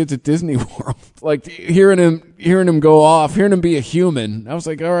with his kids at Disney World. Like hearing him go off, hearing him be a human. I was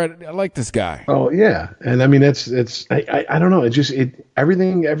like, all right, I like this guy. Oh yeah. And I mean, I don't know.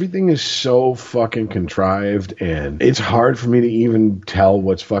 Everything is so fucking contrived, and it's hard for me to even tell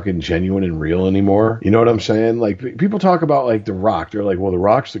what's fucking genuine and real anymore. You know what I'm saying? Like people talk about like The Rock. They're like, well, The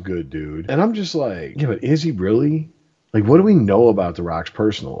Rock's a good dude. And I'm just like, yeah, but is he really? Like, what do we know about The Rock's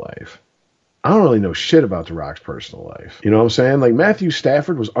personal life? I don't really know shit about The Rock's personal life. You know what I'm saying? Like, Matthew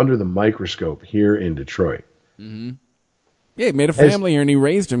Stafford was under the microscope here in Detroit. Mm-hmm. Yeah, he made a family here, and he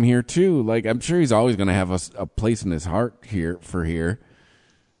raised him here, too. Like, I'm sure he's always going to have a place in his heart here.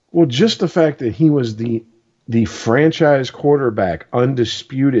 Well, just the fact that he was the franchise quarterback,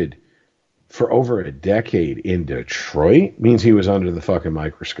 undisputed, for over a decade in Detroit means he was under the fucking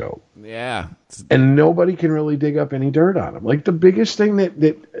microscope. Yeah. And nobody can really dig up any dirt on him. Like, the biggest thing that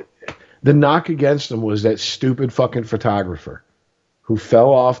the knock against him was that stupid fucking photographer who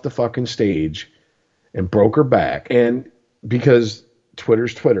fell off the fucking stage and broke her back. And because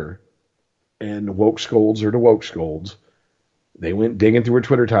Twitter's Twitter and woke scolds are the woke scolds, they went digging through her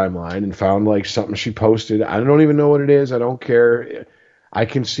Twitter timeline and found like something she posted. I don't even know what it is. I don't care. I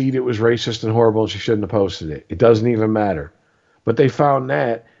concede it was racist and horrible and she shouldn't have posted it. It doesn't even matter. But they found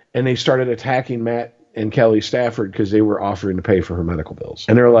that, and they started attacking Matt and Kelly Stafford because they were offering to pay for her medical bills.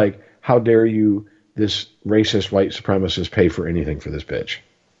 And they're like, how dare you, this racist white supremacist, pay for anything for this bitch?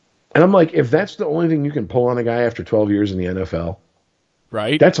 And I'm like, if that's the only thing you can pull on a guy after 12 years in the NFL,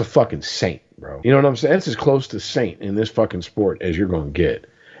 right? That's a fucking saint, bro. You know what I'm saying? That's as close to saint in this fucking sport as you're going to get.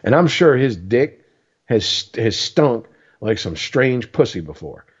 And I'm sure his dick has stunk like some strange pussy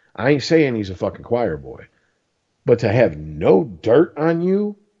before. I ain't saying he's a fucking choir boy. But to have no dirt on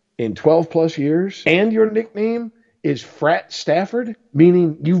you in 12 plus years, and your nickname is Frat Stafford,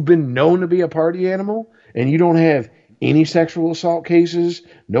 meaning you've been known to be a party animal, and you don't have any sexual assault cases,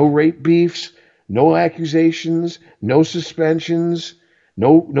 no rape beefs, no accusations, no suspensions,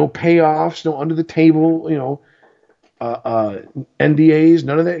 no payoffs, no under the table, NDAs,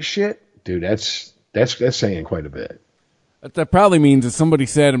 none of that shit. Dude, that's saying quite a bit. That probably means that somebody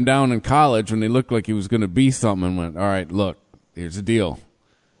sat him down in college when they looked like he was going to be something and went, all right, look, here's the deal.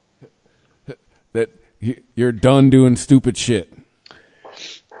 That you're done doing stupid shit.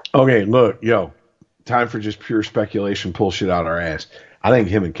 Okay, look, time for just pure speculation, pull shit out our ass. I think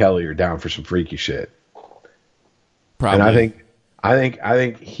him and Kelly are down for some freaky shit. Probably. And I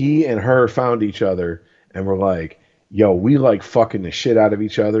think he and her found each other and were like, we like fucking the shit out of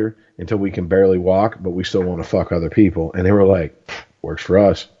each other until we can barely walk, but we still want to fuck other people. And they were like, works for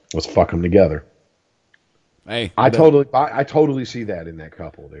us. Let's fuck them together. Hey, I totally see that in that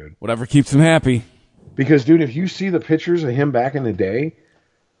couple, dude. Whatever keeps them happy. Because, dude, if you see the pictures of him back in the day,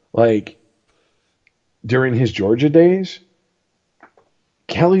 like during his Georgia days,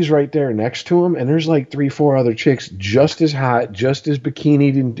 Kelly's right there next to him, and there's like 3-4 other chicks just as hot, just as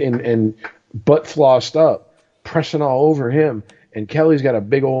bikinied and butt flossed up, pressing all over him. And Kelly's got a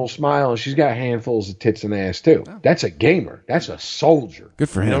big old smile, and she's got handfuls of tits and ass too. That's a gamer. That's a soldier. Good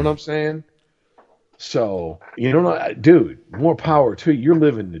for him. You know what I'm saying? So, dude, more power to you. You're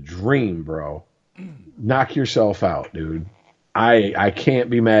living the dream, bro. Knock yourself out, dude. I can't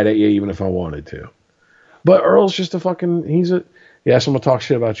be mad at you even if I wanted to. But Earl's just someone talk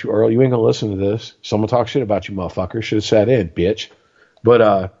shit about you, Earl. You ain't gonna listen to this. Someone talk shit about you, motherfucker. Should have sat in, bitch.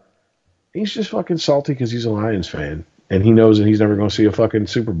 But he's just fucking salty because he's a Lions fan. And he knows that he's never going to see a fucking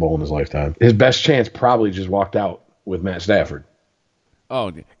Super Bowl in his lifetime. His best chance probably just walked out with Matt Stafford. Oh,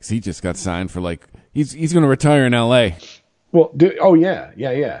 because he just got signed for he's going to retire in L.A. Well, yeah.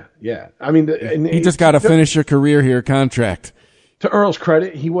 I mean, he just got a finish your career here contract. To Earl's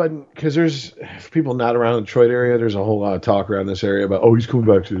credit, he wasn't, because there's people not around the Detroit area. There's a whole lot of talk around this area about, he's coming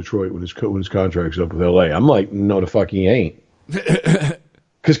back to Detroit when his contract's up with L.A. I'm like, no, the fuck he ain't.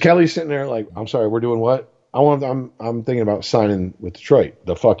 Because Kelly's sitting there like, I'm sorry, we're doing what? I'm thinking about signing with Detroit.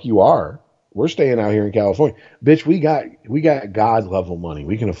 The fuck you are. We're staying out here in California. Bitch, we got God level money.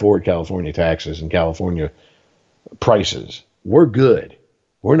 We can afford California taxes and California prices. We're good.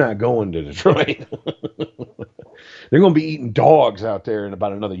 We're not going to Detroit. They're going to be eating dogs out there in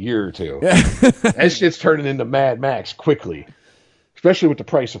about another year or two. That shit's turning into Mad Max quickly. especially with the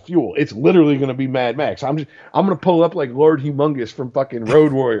price of fuel. It's literally going to be Mad Max. I'm going to pull up like Lord Humongous from fucking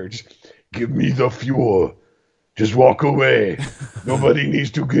Road Warrior. Just give me the fuel. Just walk away. Nobody needs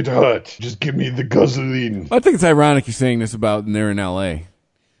to get hurt. Just give me the gasoline. I think it's ironic you're saying this about they're in L.A.,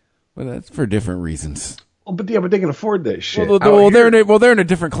 but that's for different reasons. Oh, but they can afford that shit. Well, they're in a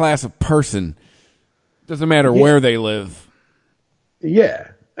different class of person. Doesn't matter where they live. Yeah,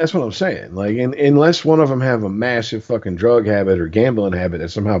 that's what I'm saying. Like, unless one of them have a massive fucking drug habit or gambling habit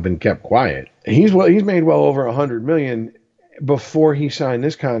that's somehow been kept quiet, he's made well over $100 million before he signed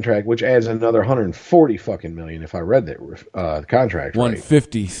this contract, which adds another 140 fucking million. If I read that contract right.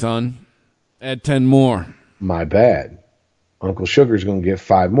 150, son. Add 10 more. My bad. Uncle Sugar's going to get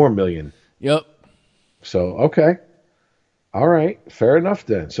 5 more million. Yep. So okay, all right, fair enough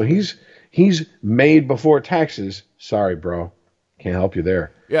then. So he's made before taxes. Sorry, bro, can't help you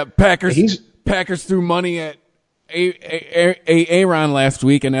there. Yeah, Packers threw money at Aaron last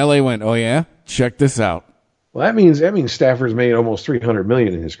week, and LA went, oh yeah, check this out. Well, that means Stafford's made almost $300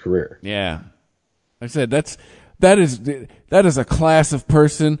 million in his career. Yeah, I said that is a class of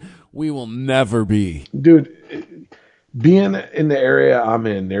person we will never be, dude. Being in the area I'm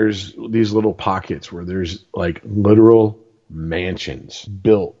in, there's these little pockets where there's like literal mansions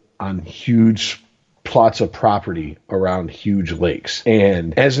built on huge plots of property around huge lakes.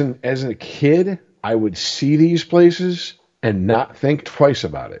 And as a kid, I would see these places and not think twice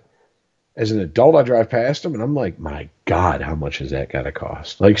about it. As an adult, I drive past them and I'm like, my God, how much has that got to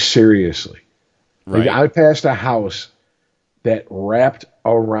cost? Like, seriously. Right. Like, I passed a house that wrapped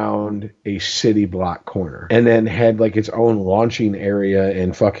around a city block corner and then had like its own launching area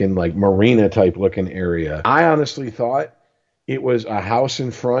and fucking like marina type looking area. I honestly thought it was a house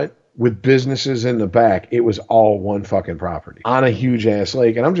in front with businesses in the back. It was all one fucking property on a huge ass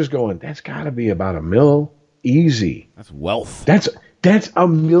lake. And I'm just going, that's got to be about $1 million easy. That's wealth. That's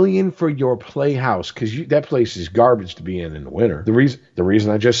 $1 million for your playhouse, because that place is garbage to be in the winter. The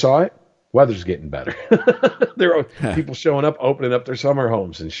reason I just saw it, weather's getting better. There are people showing up, opening up their summer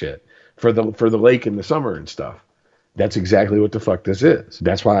homes and shit for the lake in the summer and stuff. That's exactly what the fuck this is.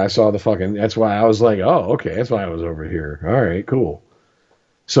 That's why I saw that's why I was like, oh, okay, that's why I was over here. All right, cool.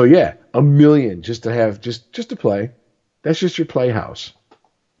 So yeah, $1 million just to have, just to play. That's just your playhouse.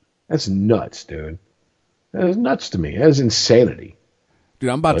 That's nuts, dude. That is nuts to me. That is insanity. Dude,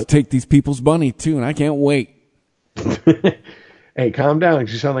 I'm about to take these people's money too, and I can't wait. Hey, calm down,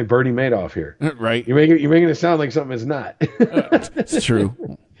 because you sound like Bernie Madoff here. Right. You're making it sound like something it's not. It's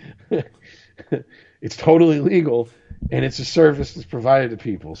true. It's totally legal, and it's a service that's provided to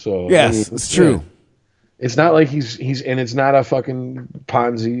people. So yes, it's true. It's not like he's and it's not a fucking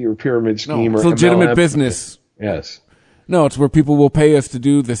Ponzi or pyramid scheme. No, it's or legitimate MLM. business. Yes. No, it's where people will pay us to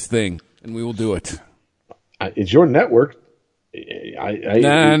do this thing, and we will do it. It's your network.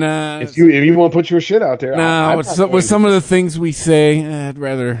 Nah. If you want to put your shit out there, with some of the things we say, I'd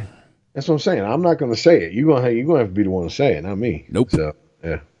rather. That's what I'm saying. I'm not going to say it. You're gonna have to be the one to say it, not me. Nope. So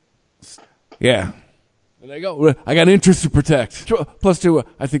yeah. There you go. I got interests to protect. Plus, too,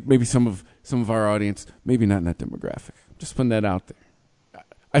 I think maybe some of our audience, maybe not in that demographic. Just putting that out there.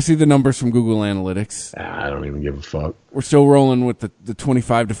 I see the numbers from Google Analytics. I don't even give a fuck. We're still rolling with the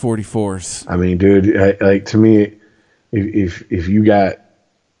 25 to 44s. I mean, dude, like to me. If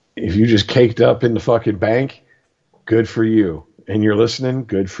you just caked up in the fucking bank, good for you. And you're listening,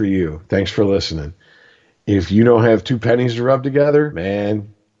 good for you. Thanks for listening. If you don't have 2 pennies to rub together,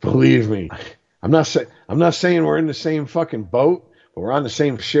 man, believe me, I'm not saying we're in the same fucking boat, but we're on the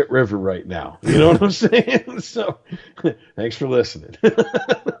same shit river right now. You know what I'm saying? So, thanks for listening.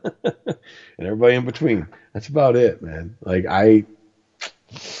 And everybody in between. That's about it, man. Like I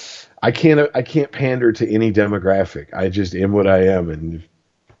can't pander to any demographic. I just am what I am, and if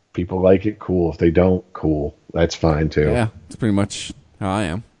people like it, cool. If they don't, cool. That's fine too. Yeah, that's pretty much how I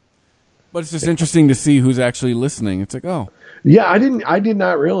am. But it's just interesting to see who's actually listening. It's like, oh, yeah, I did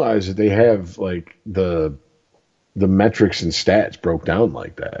not realize that they have like the metrics and stats broke down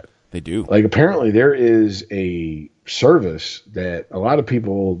like that. They do. Like apparently there is a service that a lot of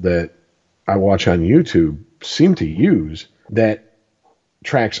people that I watch on YouTube seem to use that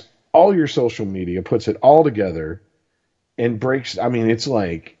tracks all your social media, puts it all together, and breaks. I mean, it's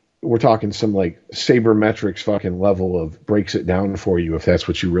like we're talking some like sabermetrics fucking level of breaks it down for you if that's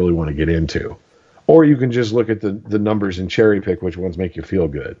what you really want to get into. Or you can just look at the numbers and cherry pick which ones make you feel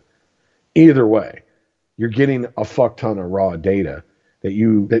good. Either way, you're getting a fuck ton of raw data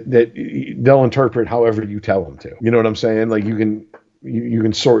that they'll interpret however you tell them to. You know what I'm saying? Like you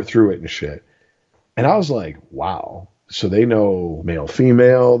can sort through it and shit. And I was like, wow. So they know male,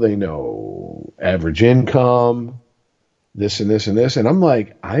 female, they know average income, this and this and this. And I'm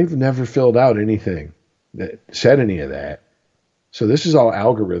like, I've never filled out anything that said any of that. So this is all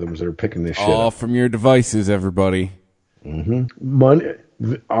algorithms that are picking this shit All up. from your devices, everybody. Money,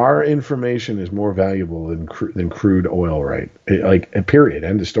 our information is more valuable than crude oil, right? Period.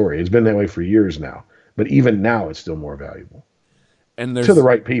 End of story. It's been that way for years now. But even now, it's still more valuable. And to the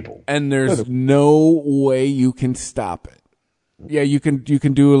right people. And there's no way you can stop it. Yeah, you can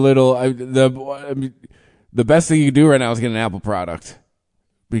do a little. The best thing you can do right now is get an Apple product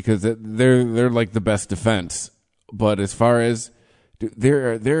because they're like the best defense. But as far as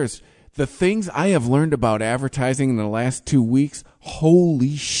there's the things I have learned about advertising in the last 2 weeks,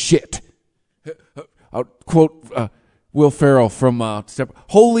 holy shit! I'll quote Will Ferrell from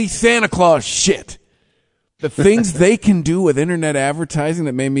 "Holy Santa Claus shit." The things they can do with internet advertising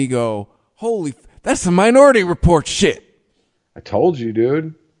that made me go, holy, that's the Minority Report shit. I told you,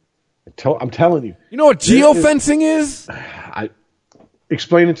 dude. I'm telling you. You know what geofencing is?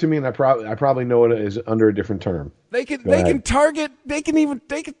 Explain it to me, and I probably know it is under a different term. They can target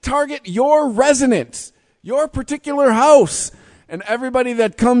your residence, your particular house, and everybody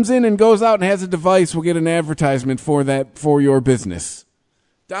that comes in and goes out and has a device will get an advertisement for your business.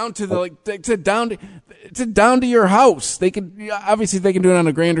 Down to down to your house. They can do it on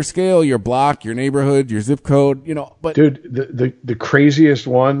a grander scale, your block, your neighborhood, your zip code, but dude, the craziest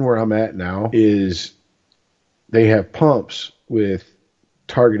one where I'm at now is they have pumps with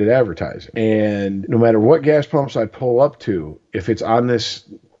targeted advertising. And no matter what gas pumps I pull up to, if it's on this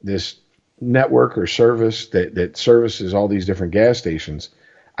network or service that services all these different gas stations,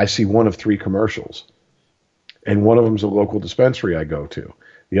 I see one of 3 commercials. And one of them is a local dispensary I go to.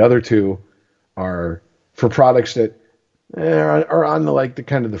 The other 2 are for products that are on the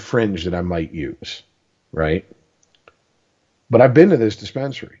kind of the fringe that I might use, right? But I've been to this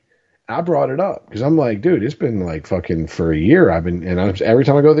dispensary. I brought it up because I'm like, dude, it's been like fucking for a year. Every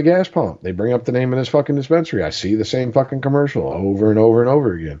time I go to the gas pump, they bring up the name of this fucking dispensary. I see the same fucking commercial over and over and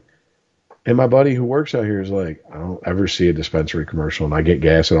over again. And my buddy who works out here is like, I don't ever see a dispensary commercial, and I get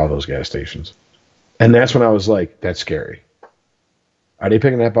gas at all those gas stations. And that's when I was like, that's scary. Are they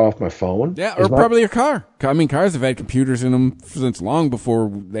picking that off my phone? Yeah, or probably your car. I mean, cars have had computers in them since long before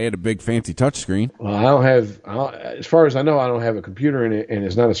they had a big fancy touchscreen. Well, as far as I know, I don't have a computer in it, and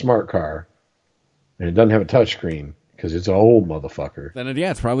it's not a smart car. And it doesn't have a touchscreen because it's an old motherfucker. Then,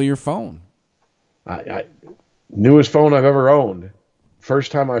 it's probably your phone. Newest phone I've ever owned.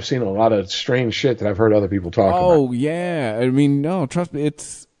 First time I've seen a lot of strange shit that I've heard other people talk about. Oh, yeah. I mean, no, trust me,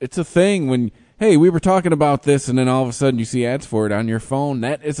 it's a thing when... Hey, we were talking about this, and then all of a sudden you see ads for it on your phone.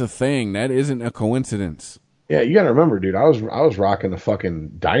 That is a thing. That isn't a coincidence. Yeah, you got to remember, dude. I was rocking the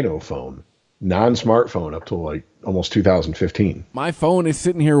fucking Dino phone, non-smartphone, up till like almost 2015. My phone is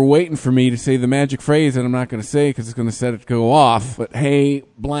sitting here waiting for me to say the magic phrase that I'm not going to say because it's going to set it to go off. But hey,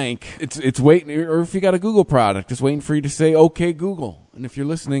 blank. It's waiting. Or if you got a Google product, it's waiting for you to say, "Okay, Google." And if you're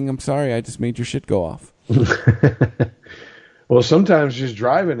listening, I'm sorry, I just made your shit go off. Well, sometimes just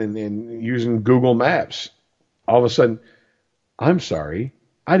driving and using Google Maps, all of a sudden, I'm sorry,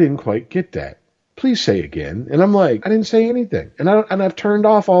 I didn't quite get that. Please say again. And I'm like, I didn't say anything. And I've turned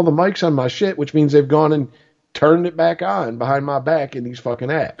off all the mics on my shit, which means they've gone and turned it back on behind my back in these fucking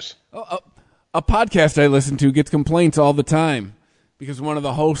apps. A podcast I listen to gets complaints all the time because one of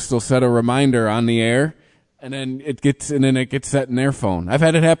the hosts will set a reminder on the air, and then it gets set in their phone. I've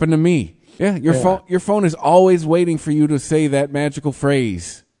had it happen to me. Yeah, your phone is always waiting for you to say that magical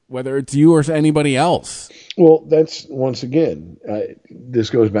phrase, whether it's you or anybody else. Well, that's, once again, this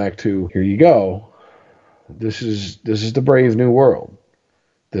goes back to, here you go. This is the brave new world.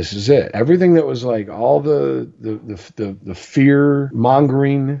 This is it. Everything that was like all the fear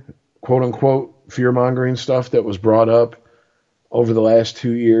mongering, quote unquote, fear mongering stuff that was brought up over the last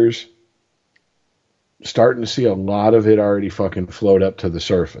 2 years, starting to see a lot of it already fucking float up to the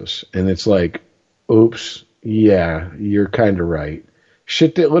surface. And it's like, oops, yeah, you're kind of right.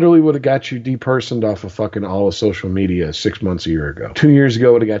 Shit that literally would have got you depersoned off of fucking all of social media 6 months, a year ago. 2 years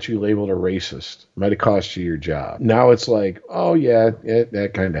ago would have got you labeled a racist. Might have cost you your job. Now it's like, oh yeah,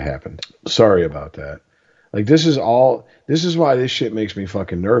 that kind of happened. Sorry about that. Like, this is why this shit makes me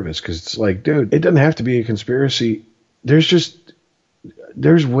fucking nervous. Cause it's like, dude, it doesn't have to be a conspiracy.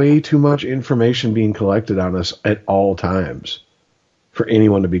 There's way too much information being collected on us at all times for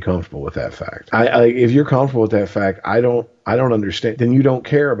anyone to be comfortable with that fact. If you're comfortable with that fact, I don't understand. Then you don't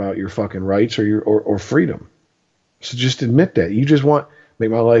care about your fucking rights or freedom. So just admit that. You just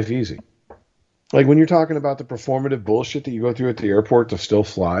make my life easy. Like when you're talking about the performative bullshit that you go through at the airport to still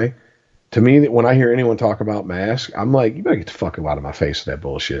fly, to me, when I hear anyone talk about masks, I'm like, you better get the fuck out of my face with that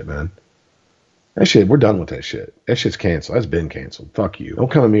bullshit, man. That shit, we're done with that shit. That shit's canceled. That's been canceled. Fuck you. Don't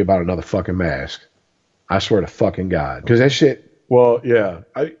come to me about another fucking mask. I swear to fucking God. Because that shit, well, yeah.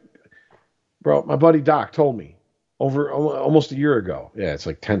 Bro, my buddy Doc told me over almost a year ago. Yeah, it's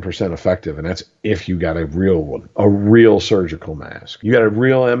like 10% effective, and that's if you got a real one, a real surgical mask. You got a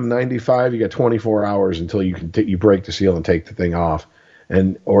real N95, you got 24 hours until you can you break the seal and take the thing off,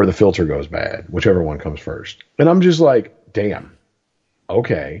 or the filter goes bad, whichever one comes first. And I'm just like, damn.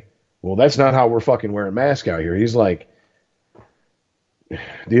 Okay. Well, that's not how we're fucking wearing masks out here. He's like,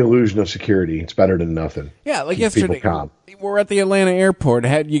 the illusion of security. It's better than nothing. Yeah, like Keep yesterday, people calm. we're at the Atlanta airport.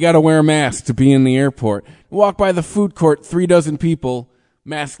 You got to wear a mask to be in the airport. Walk by the food court, 36 people,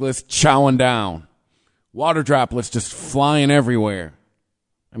 maskless, chowing down. Water droplets just flying everywhere.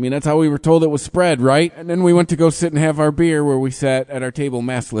 I mean, that's how we were told it was spread, right? And then we went to go sit and have our beer where we sat at our table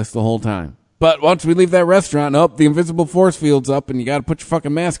maskless the whole time. But once we leave that restaurant, the invisible force field's up and you got to put your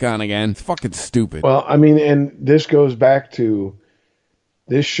fucking mask on again. It's fucking stupid. Well, I mean, and this goes back to,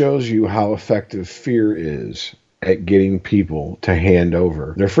 this shows you how effective fear is at getting people to hand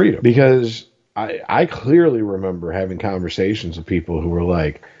over their freedom. Because I clearly remember having conversations with people who were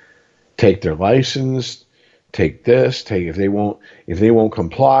like, take their license, take this, if they won't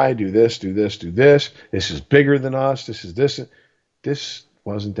comply, do this, do this, do this. This is bigger than us. This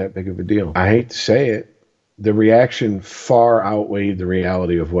wasn't that big of a deal. I hate to say it. The reaction far outweighed the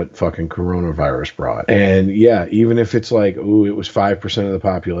reality of what fucking coronavirus brought. And yeah, even if it's like, ooh, it was 5% of the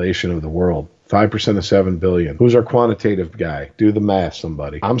population of the world, 5% of 7 billion. Who's our quantitative guy? Do the math,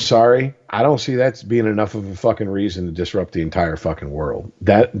 somebody. I'm sorry. I don't see that being enough of a fucking reason to disrupt the entire fucking world.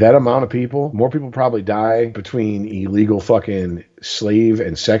 That amount of people, more people probably die between illegal fucking slave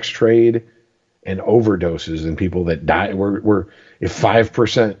and sex trade and overdoses than people that die. If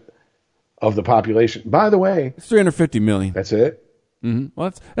 5% of the population, by the way, it's 350 million. That's it. Mm-hmm.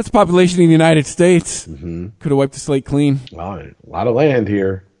 Well, that's the population of the United States. Mm-hmm. Could have wiped the slate clean. Well, a lot of land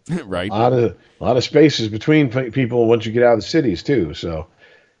here, right? A lot of spaces between people once you get out of the cities too. So,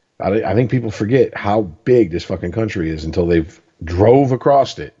 I think people forget how big this fucking country is until they've drove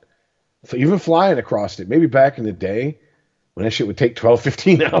across it, even flying across it. Maybe back in the day, when that shit would take 12,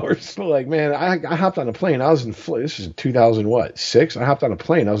 15 hours. But like, man, I hopped on a plane. I was in, this is 2006. I hopped on a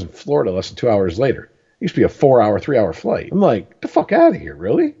plane. I was in Florida less than 2 hours later. It used to be a 4-hour, 3-hour flight. I'm like, get the fuck out of here,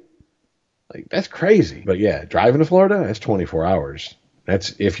 really? Like, that's crazy. But yeah, driving to Florida, that's 24 hours.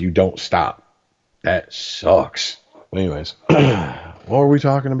 That's if you don't stop. That sucks. Anyways, what were we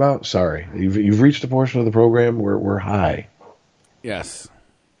talking about? Sorry. You've reached a portion of the program where we're high. Yes.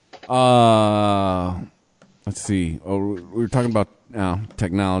 Let's see. Oh, we were talking about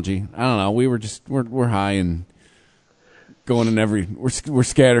technology. I don't know. We were just we're high and going in we're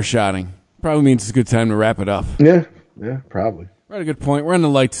scattershotting. Probably means it's a good time to wrap it up. Yeah, probably. We're at a good point. We're on the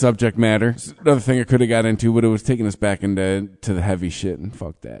light subject matter. It's another thing I could have got into, but it was taking us back into the heavy shit, and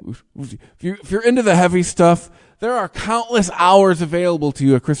fuck that. If you're into the heavy stuff, there are countless hours available to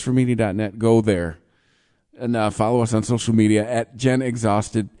you at ChristopherMedia.net. Go there and follow us on social media at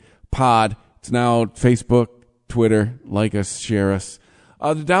GenExhaustedPod. It's now Facebook, Twitter. Like us, share us.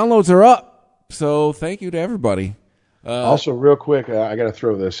 The downloads are up, so thank you to everybody. Also, real quick, I got to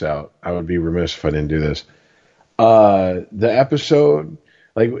throw this out. I would be remiss if I didn't do this. The episode,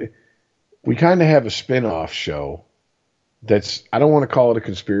 like, we kind of have a spin-off show that's, I don't want to call it a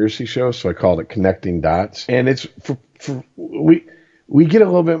conspiracy show, so I called it Connecting Dots. And it's, we get a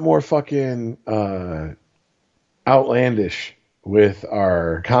little bit more fucking outlandish with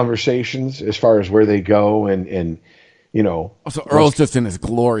our conversations as far as where they go and you know. So Earl's just in his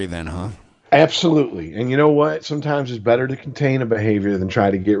glory then, huh? Absolutely. And you know what? Sometimes it's better to contain a behavior than try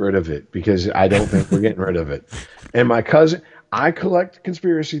to get rid of it, because I don't think we're getting rid of it. And my cousin, I collect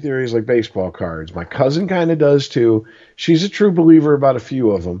conspiracy theories like baseball cards. My cousin kind of does too. She's a true believer about a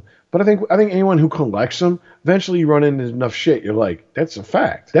few of them. But I think anyone who collects them, eventually you run into enough shit. You're like, that's a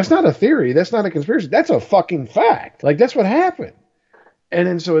fact. That's not a theory. That's not a conspiracy. That's a fucking fact. Like, that's what happened. And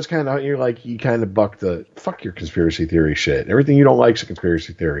then so it's kind of, you're like, you kind of buck the, fuck your conspiracy theory shit. Everything you don't like is a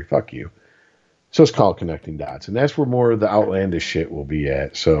conspiracy theory. Fuck you. So it's called Connecting Dots. And that's where more of the outlandish shit will be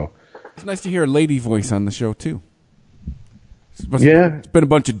at. So it's nice to hear a lady voice on the show, too. Yeah. It's been a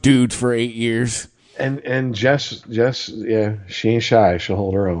bunch of dudes for 8 years. And Jess, yeah, she ain't shy. She'll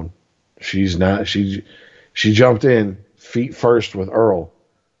hold her own. She's not, she jumped in feet first with Earl.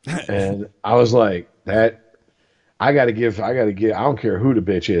 And I was like, I gotta give, I don't care who the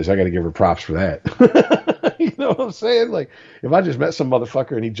bitch is, I gotta give her props for that. You know what I'm saying? Like, if I just met some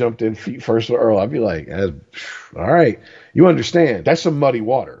motherfucker and he jumped in feet first with Earl, I'd be like, all right, you understand, that's some muddy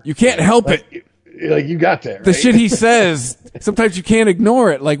water. You can't help it. Like, you got that, right? The shit he says, sometimes you can't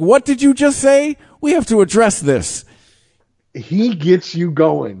ignore it. Like, what did you just say? We have to address this. He gets you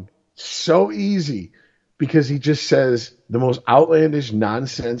going so easy because he just says the most outlandish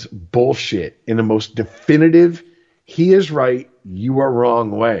nonsense bullshit in the most definitive, he is right, you are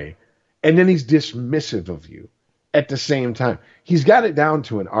wrong way. And then he's dismissive of you at the same time. He's got it down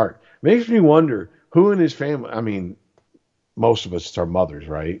to an art. Makes me wonder who in his family, I mean, most of us, it's our mothers,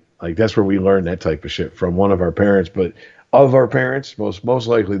 right? Like, that's where we learn that type of shit from one of our parents, but of our parents, most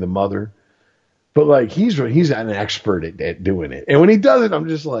likely the mother. But like, he's an expert at doing it. And when he does it, I'm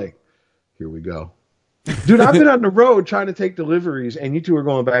just like, here we go. Dude, I've been on the road trying to take deliveries and you two are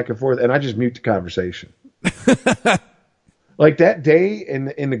going back and forth and I just mute the conversation. Like that day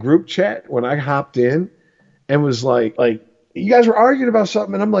in the group chat when I hopped in and was like, you guys were arguing about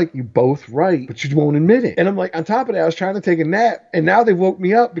something and I'm like, you both right, but you won't admit it. And I'm like, on top of that, I was trying to take a nap and now they woke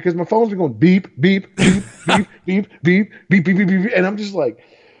me up because my phone's been going beep, beep, beep, beep, beep, beep, beep, beep, beep, beep. And I'm just like,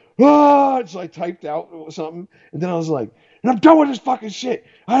 so I typed out something, and then I was like, and I'm done with this fucking shit.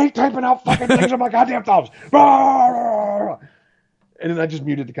 I ain't typing out fucking things on my goddamn thumbs. And then I just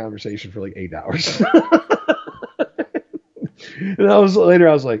muted the conversation for like 8 hours. And I was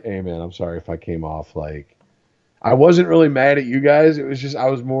like, hey man, I'm sorry if I came off like, I wasn't really mad at you guys. It was just,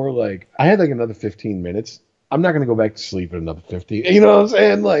 I was more like, I had like another 15 minutes. I'm not going to go back to sleep in another 15. You know what I'm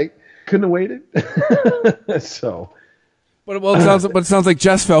saying? Like, couldn't have waited. So. But it sounds like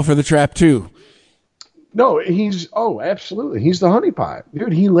Jess fell for the trap too. No, absolutely. He's the honeypot.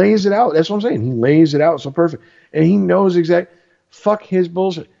 Dude, he lays it out. That's what I'm saying. He lays it out so perfect. And he knows fuck his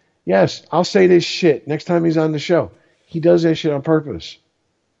bullshit. Yes, I'll say this shit next time he's on the show. He does that shit on purpose.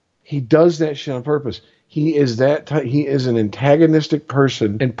 He does that shit on purpose. He is he is an antagonistic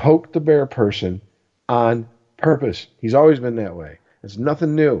person and poke the bear person on purpose. He's always been that way. It's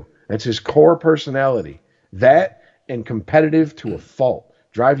nothing new. That's his core personality. That and competitive to a fault.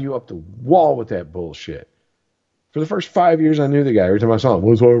 Drive you up the wall with that bullshit. For the first 5 years, I knew the guy. Every time I saw him,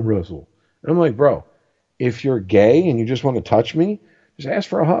 let's arm wrestle. And I'm like, bro, if you're gay and you just want to touch me, just ask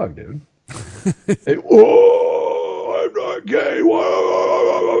for a hug, dude. I'm not gay.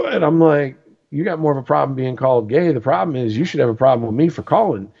 And I'm like, you got more of a problem being called gay. The problem is you should have a problem with me for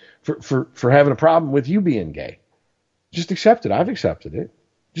having a problem with you being gay. Just accept it. I've accepted it.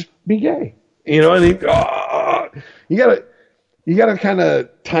 Just be gay. You know, and you gotta kind of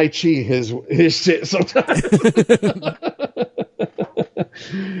Tai Chi his shit sometimes.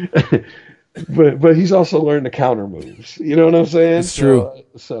 but he's also learned the counter moves. You know what I'm saying? It's true.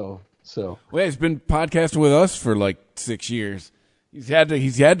 So. Well, he's been podcasting with us for like 6 years. He's had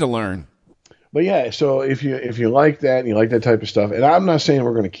to learn. But yeah, so if you like that and you like that type of stuff, and I'm not saying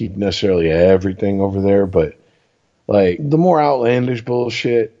we're going to keep necessarily everything over there, but like the more outlandish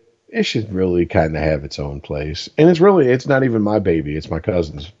bullshit, it should really kind of have its own place. And it's not even my baby. It's my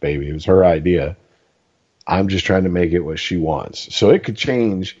cousin's baby. It was her idea. I'm just trying to make it what she wants. So it could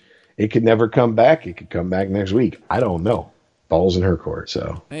change. It could never come back. It could come back next week. I don't know. Ball's in her court.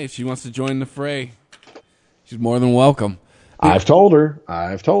 So hey, if she wants to join the fray, she's more than welcome. I've told her.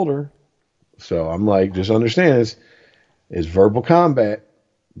 So I'm like, just understand it's verbal combat.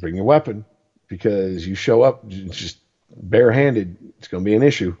 Bring your weapon because you show up just barehanded. It's going to be an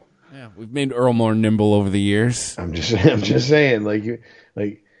issue. Yeah, we've made Earl more nimble over the years. I'm just saying, you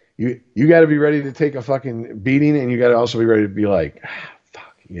got to be ready to take a fucking beating, and you got to also be ready to be like,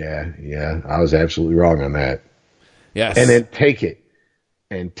 fuck, yeah, I was absolutely wrong on that. Yes, and then take it,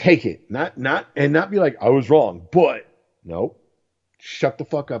 not be like I was wrong, but no, shut the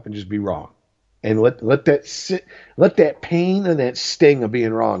fuck up and just be wrong, and let that sit, let that pain and that sting of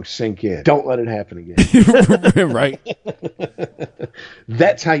being wrong sink in. Don't let it happen again. Right.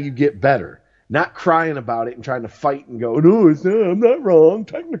 That's how you get better. Not crying about it and trying to fight and go, no, I'm not wrong.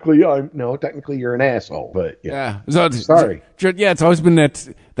 Technically, you're an asshole. But yeah. Sorry. It's always been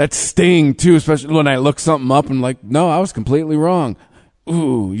that sting too, especially when I look something up and like, no, I was completely wrong.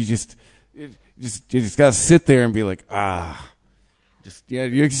 Ooh, you just gotta sit there and be like,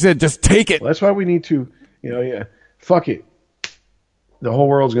 you said, just take it. Well, that's why we need to, fuck it. The whole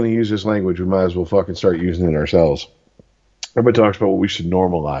world's going to use this language. We might as well fucking start using it ourselves. Everybody talks about what we should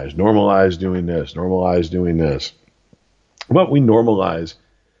normalize. Normalize doing this. Normalize doing this. But we normalize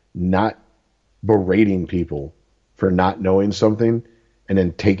not berating people for not knowing something and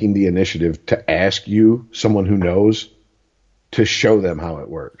then taking the initiative to ask you, someone who knows, to show them how it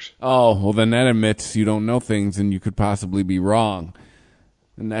works. Oh, well, then that admits you don't know things and you could possibly be wrong.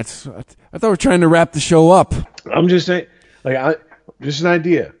 And I thought we're trying to wrap the show up. I'm just saying, just an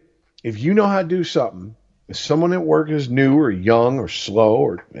idea. If you know how to do something, if someone at work is new or young or slow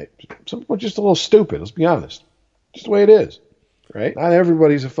or someone just a little stupid, let's be honest. Just the way it is, right? Not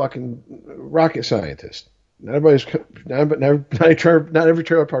everybody's a fucking rocket scientist. Not every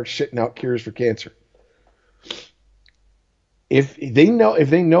trailer park shitting out cures for cancer. If they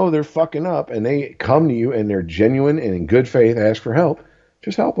know they're fucking up and they come to you and they're genuine and in good faith ask for help,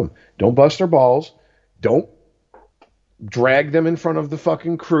 just help them. Don't bust their balls. Don't drag them in front of the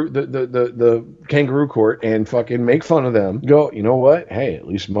fucking crew, the kangaroo court, and fucking make fun of them. Go, you know what? Hey, at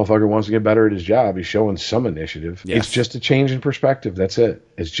least a motherfucker wants to get better at his job. He's showing some initiative. Yes. It's just a change in perspective. That's it.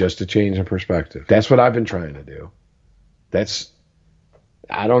 It's just a change in perspective. That's what I've been trying to do.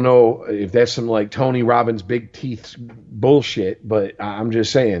 I don't know if that's some like Tony Robbins big teeth bullshit, but I'm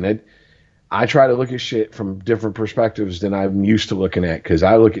just saying that I try to look at shit from different perspectives than I'm used to looking at, because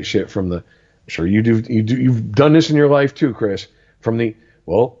I look at shit from the, sure you do, you've done this in your life too, Chris, from the,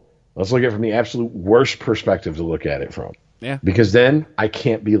 well, let's look at it from the absolute worst perspective to look at it from. Yeah. Because then I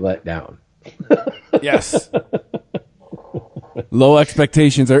can't be let down. Yes. Low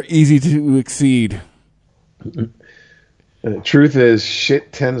expectations are easy to exceed. And the truth is,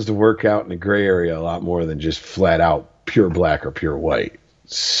 shit tends to work out in the gray area a lot more than just flat out pure black or pure white.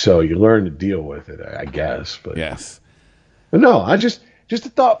 So you learn to deal with it, I guess. But yes. But no, I just a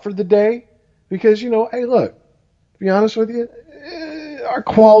thought for the day, because, you know, hey, look, to be honest with you, our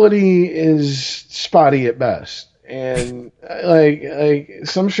quality is spotty at best. And like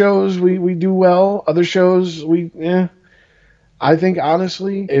some shows we do well, other shows I think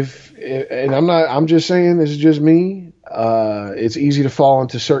honestly, and I'm just saying, this is just me. It's easy to fall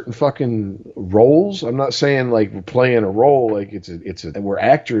into certain fucking roles. I'm not saying like we're playing a role like we're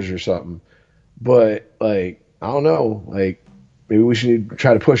actors or something, but like, I don't know, like maybe we should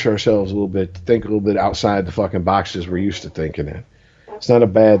try to push ourselves a little bit, to think a little bit outside the fucking boxes we're used to thinking in. It's not a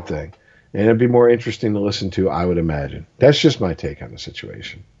bad thing, and it'd be more interesting to listen to, I would imagine. That's just my take on the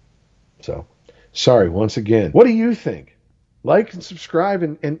situation. So, sorry once again. What do you think? Like and subscribe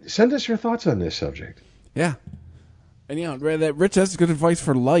and send us your thoughts on this subject. Yeah. And you know, that Rich has good advice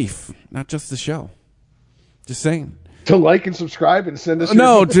for life, not just the show. Just saying. To like and subscribe and send us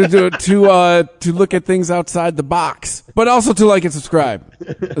to look at things outside the box, but also to like and subscribe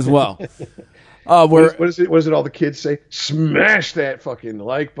as well. What is it all the kids say? Smash that fucking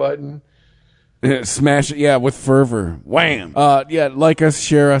like button. Yeah, smash it, yeah, with fervor. Wham! Like us,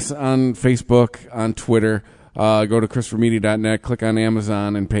 share us on Facebook, on Twitter. Go to ChristopherMedia.net, click on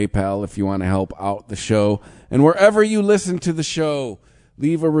Amazon and PayPal if you want to help out the show. And wherever you listen to the show,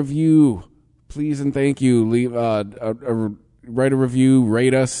 leave a review, please and thank you. Leave write a review,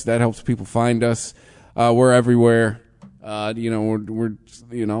 rate us. That helps people find us. We're everywhere. We're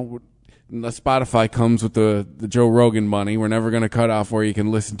Spotify comes with the Joe Rogan money. We're never going to cut off where you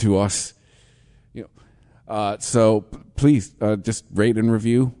can listen to us. So please just rate and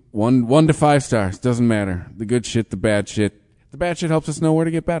review. 1 to 5 stars, doesn't matter. The good shit, the bad shit. The bad shit helps us know where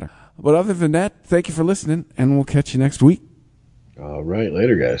to get better. But other than that, thank you for listening, and we'll catch you next week. All right,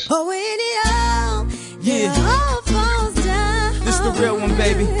 later, guys. Oh, when it all falls down. This the real one,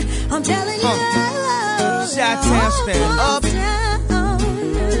 baby. I'm telling you, Chi-Town, stand up.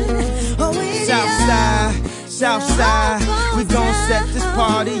 South side, we gon' set this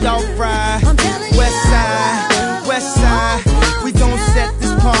party off right. West side, we gon' set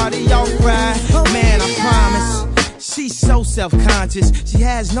this party off right. Man, I promise. She's so self-conscious. She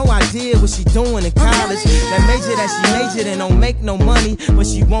has no idea what she doing in college. That major that she majored in don't make no money, but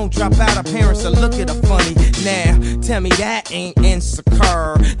she won't drop out. Her parents will look at her funny. Now, tell me that ain't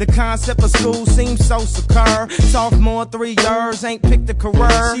insecure. The concept of school seems so secure. Sophomore 3 years, ain't picked a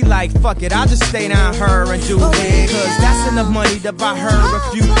career. She like, fuck it, I'll just stay down her and do it. Cause that's enough money to buy her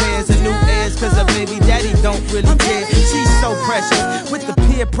a few pairs of new ears. Cause her baby daddy don't really care. She's so precious with the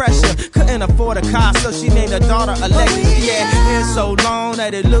peer pressure. Couldn't afford a car, so she named her daughter Alexis. Yeah, hair so long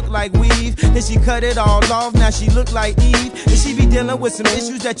that it looked like weave. Then she cut it all off, now she look like Eve. And she be dealing with some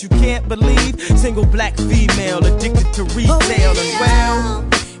issues that you can't believe. Single black female, addicted to retail as well.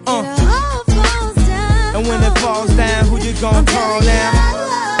 And when it falls down, who you gon' call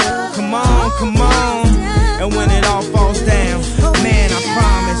now? Come on. And when it all falls down, man, I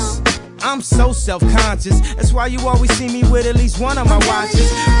promise I'm so self-conscious. That's why you always see me with at least one of my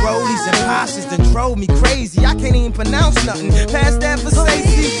watches. Rollies and Porsches done drove me crazy. I can't even pronounce nothing past that for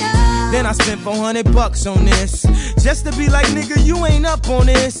Stacey. Then I spent $400 on this, just to be like, nigga, you ain't up on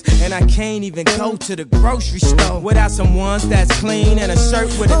this. And I can't even go to the grocery store without some ones that's clean and a shirt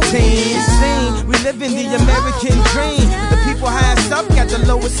with a team. Scene, we live in the American dream. The people highest up got the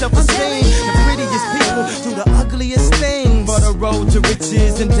lowest self-esteem. The prettiest people do the ugliest things. But a road to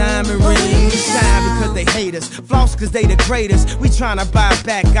riches and diamond rings. Shine because they hate us, floss cause they the greatest. We tryna buy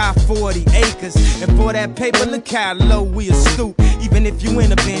back our 40 acres. And for that paper, look how low we'll stoop. Even if you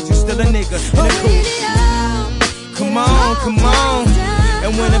in a bench, you still a nigga in a coupe. Come on, come on.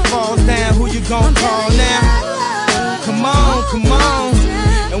 And when it falls down, who you gon' call now? Come on, come on.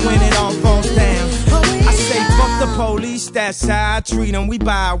 And when it all falls down, I say fuck the police, that's how I treat them. We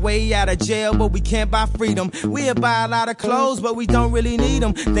buy our way out of jail, but we can't buy freedom. We'll buy a lot of clothes, but we don't really need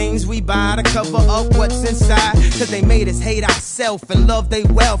them. Things we buy to cover up what's inside, cause they made us hate ourselves and love they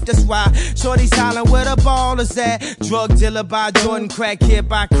wealth. That's why shorty's hollering where the ballers at. Drug dealer buy Jordan, crack kid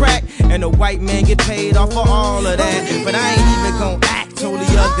buy crack, and the white man get paid off for all of that. But I ain't even gon' act totally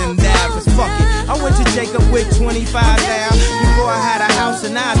other than that, cause fuck it, I went to Jacob with 25 down before I had a house,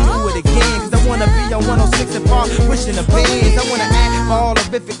 and I do it again. Cause I wanna be on 106 and Park, pushing the bands. I wanna act all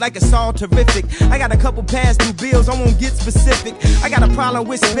horrific like it's all terrific. I got a couple past due bills, I won't get specific. I got a problem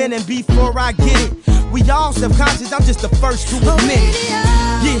with spending before I get it. We all self-conscious, I'm just the first to admit it.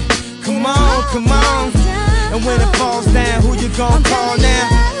 Yeah, come on, come on. And when it falls down, who you gon' call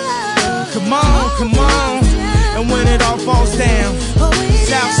now? Come on, come on. And when it all falls down,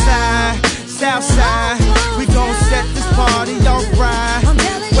 Southside, Southside, we gon' set this party off right.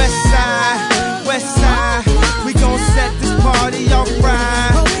 Westside, Westside, we gon' set this party off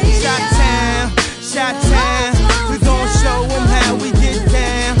right. Chi-town, Chi-town, we gon' show them how we get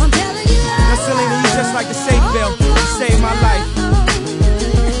down. Now Selena, you just like a safe belt, you saved my life.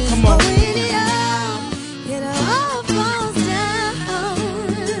 Come on.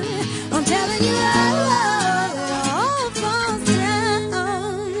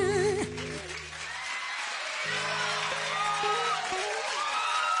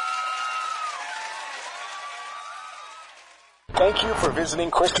 Thank you for visiting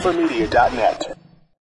ChristopherMedia.net.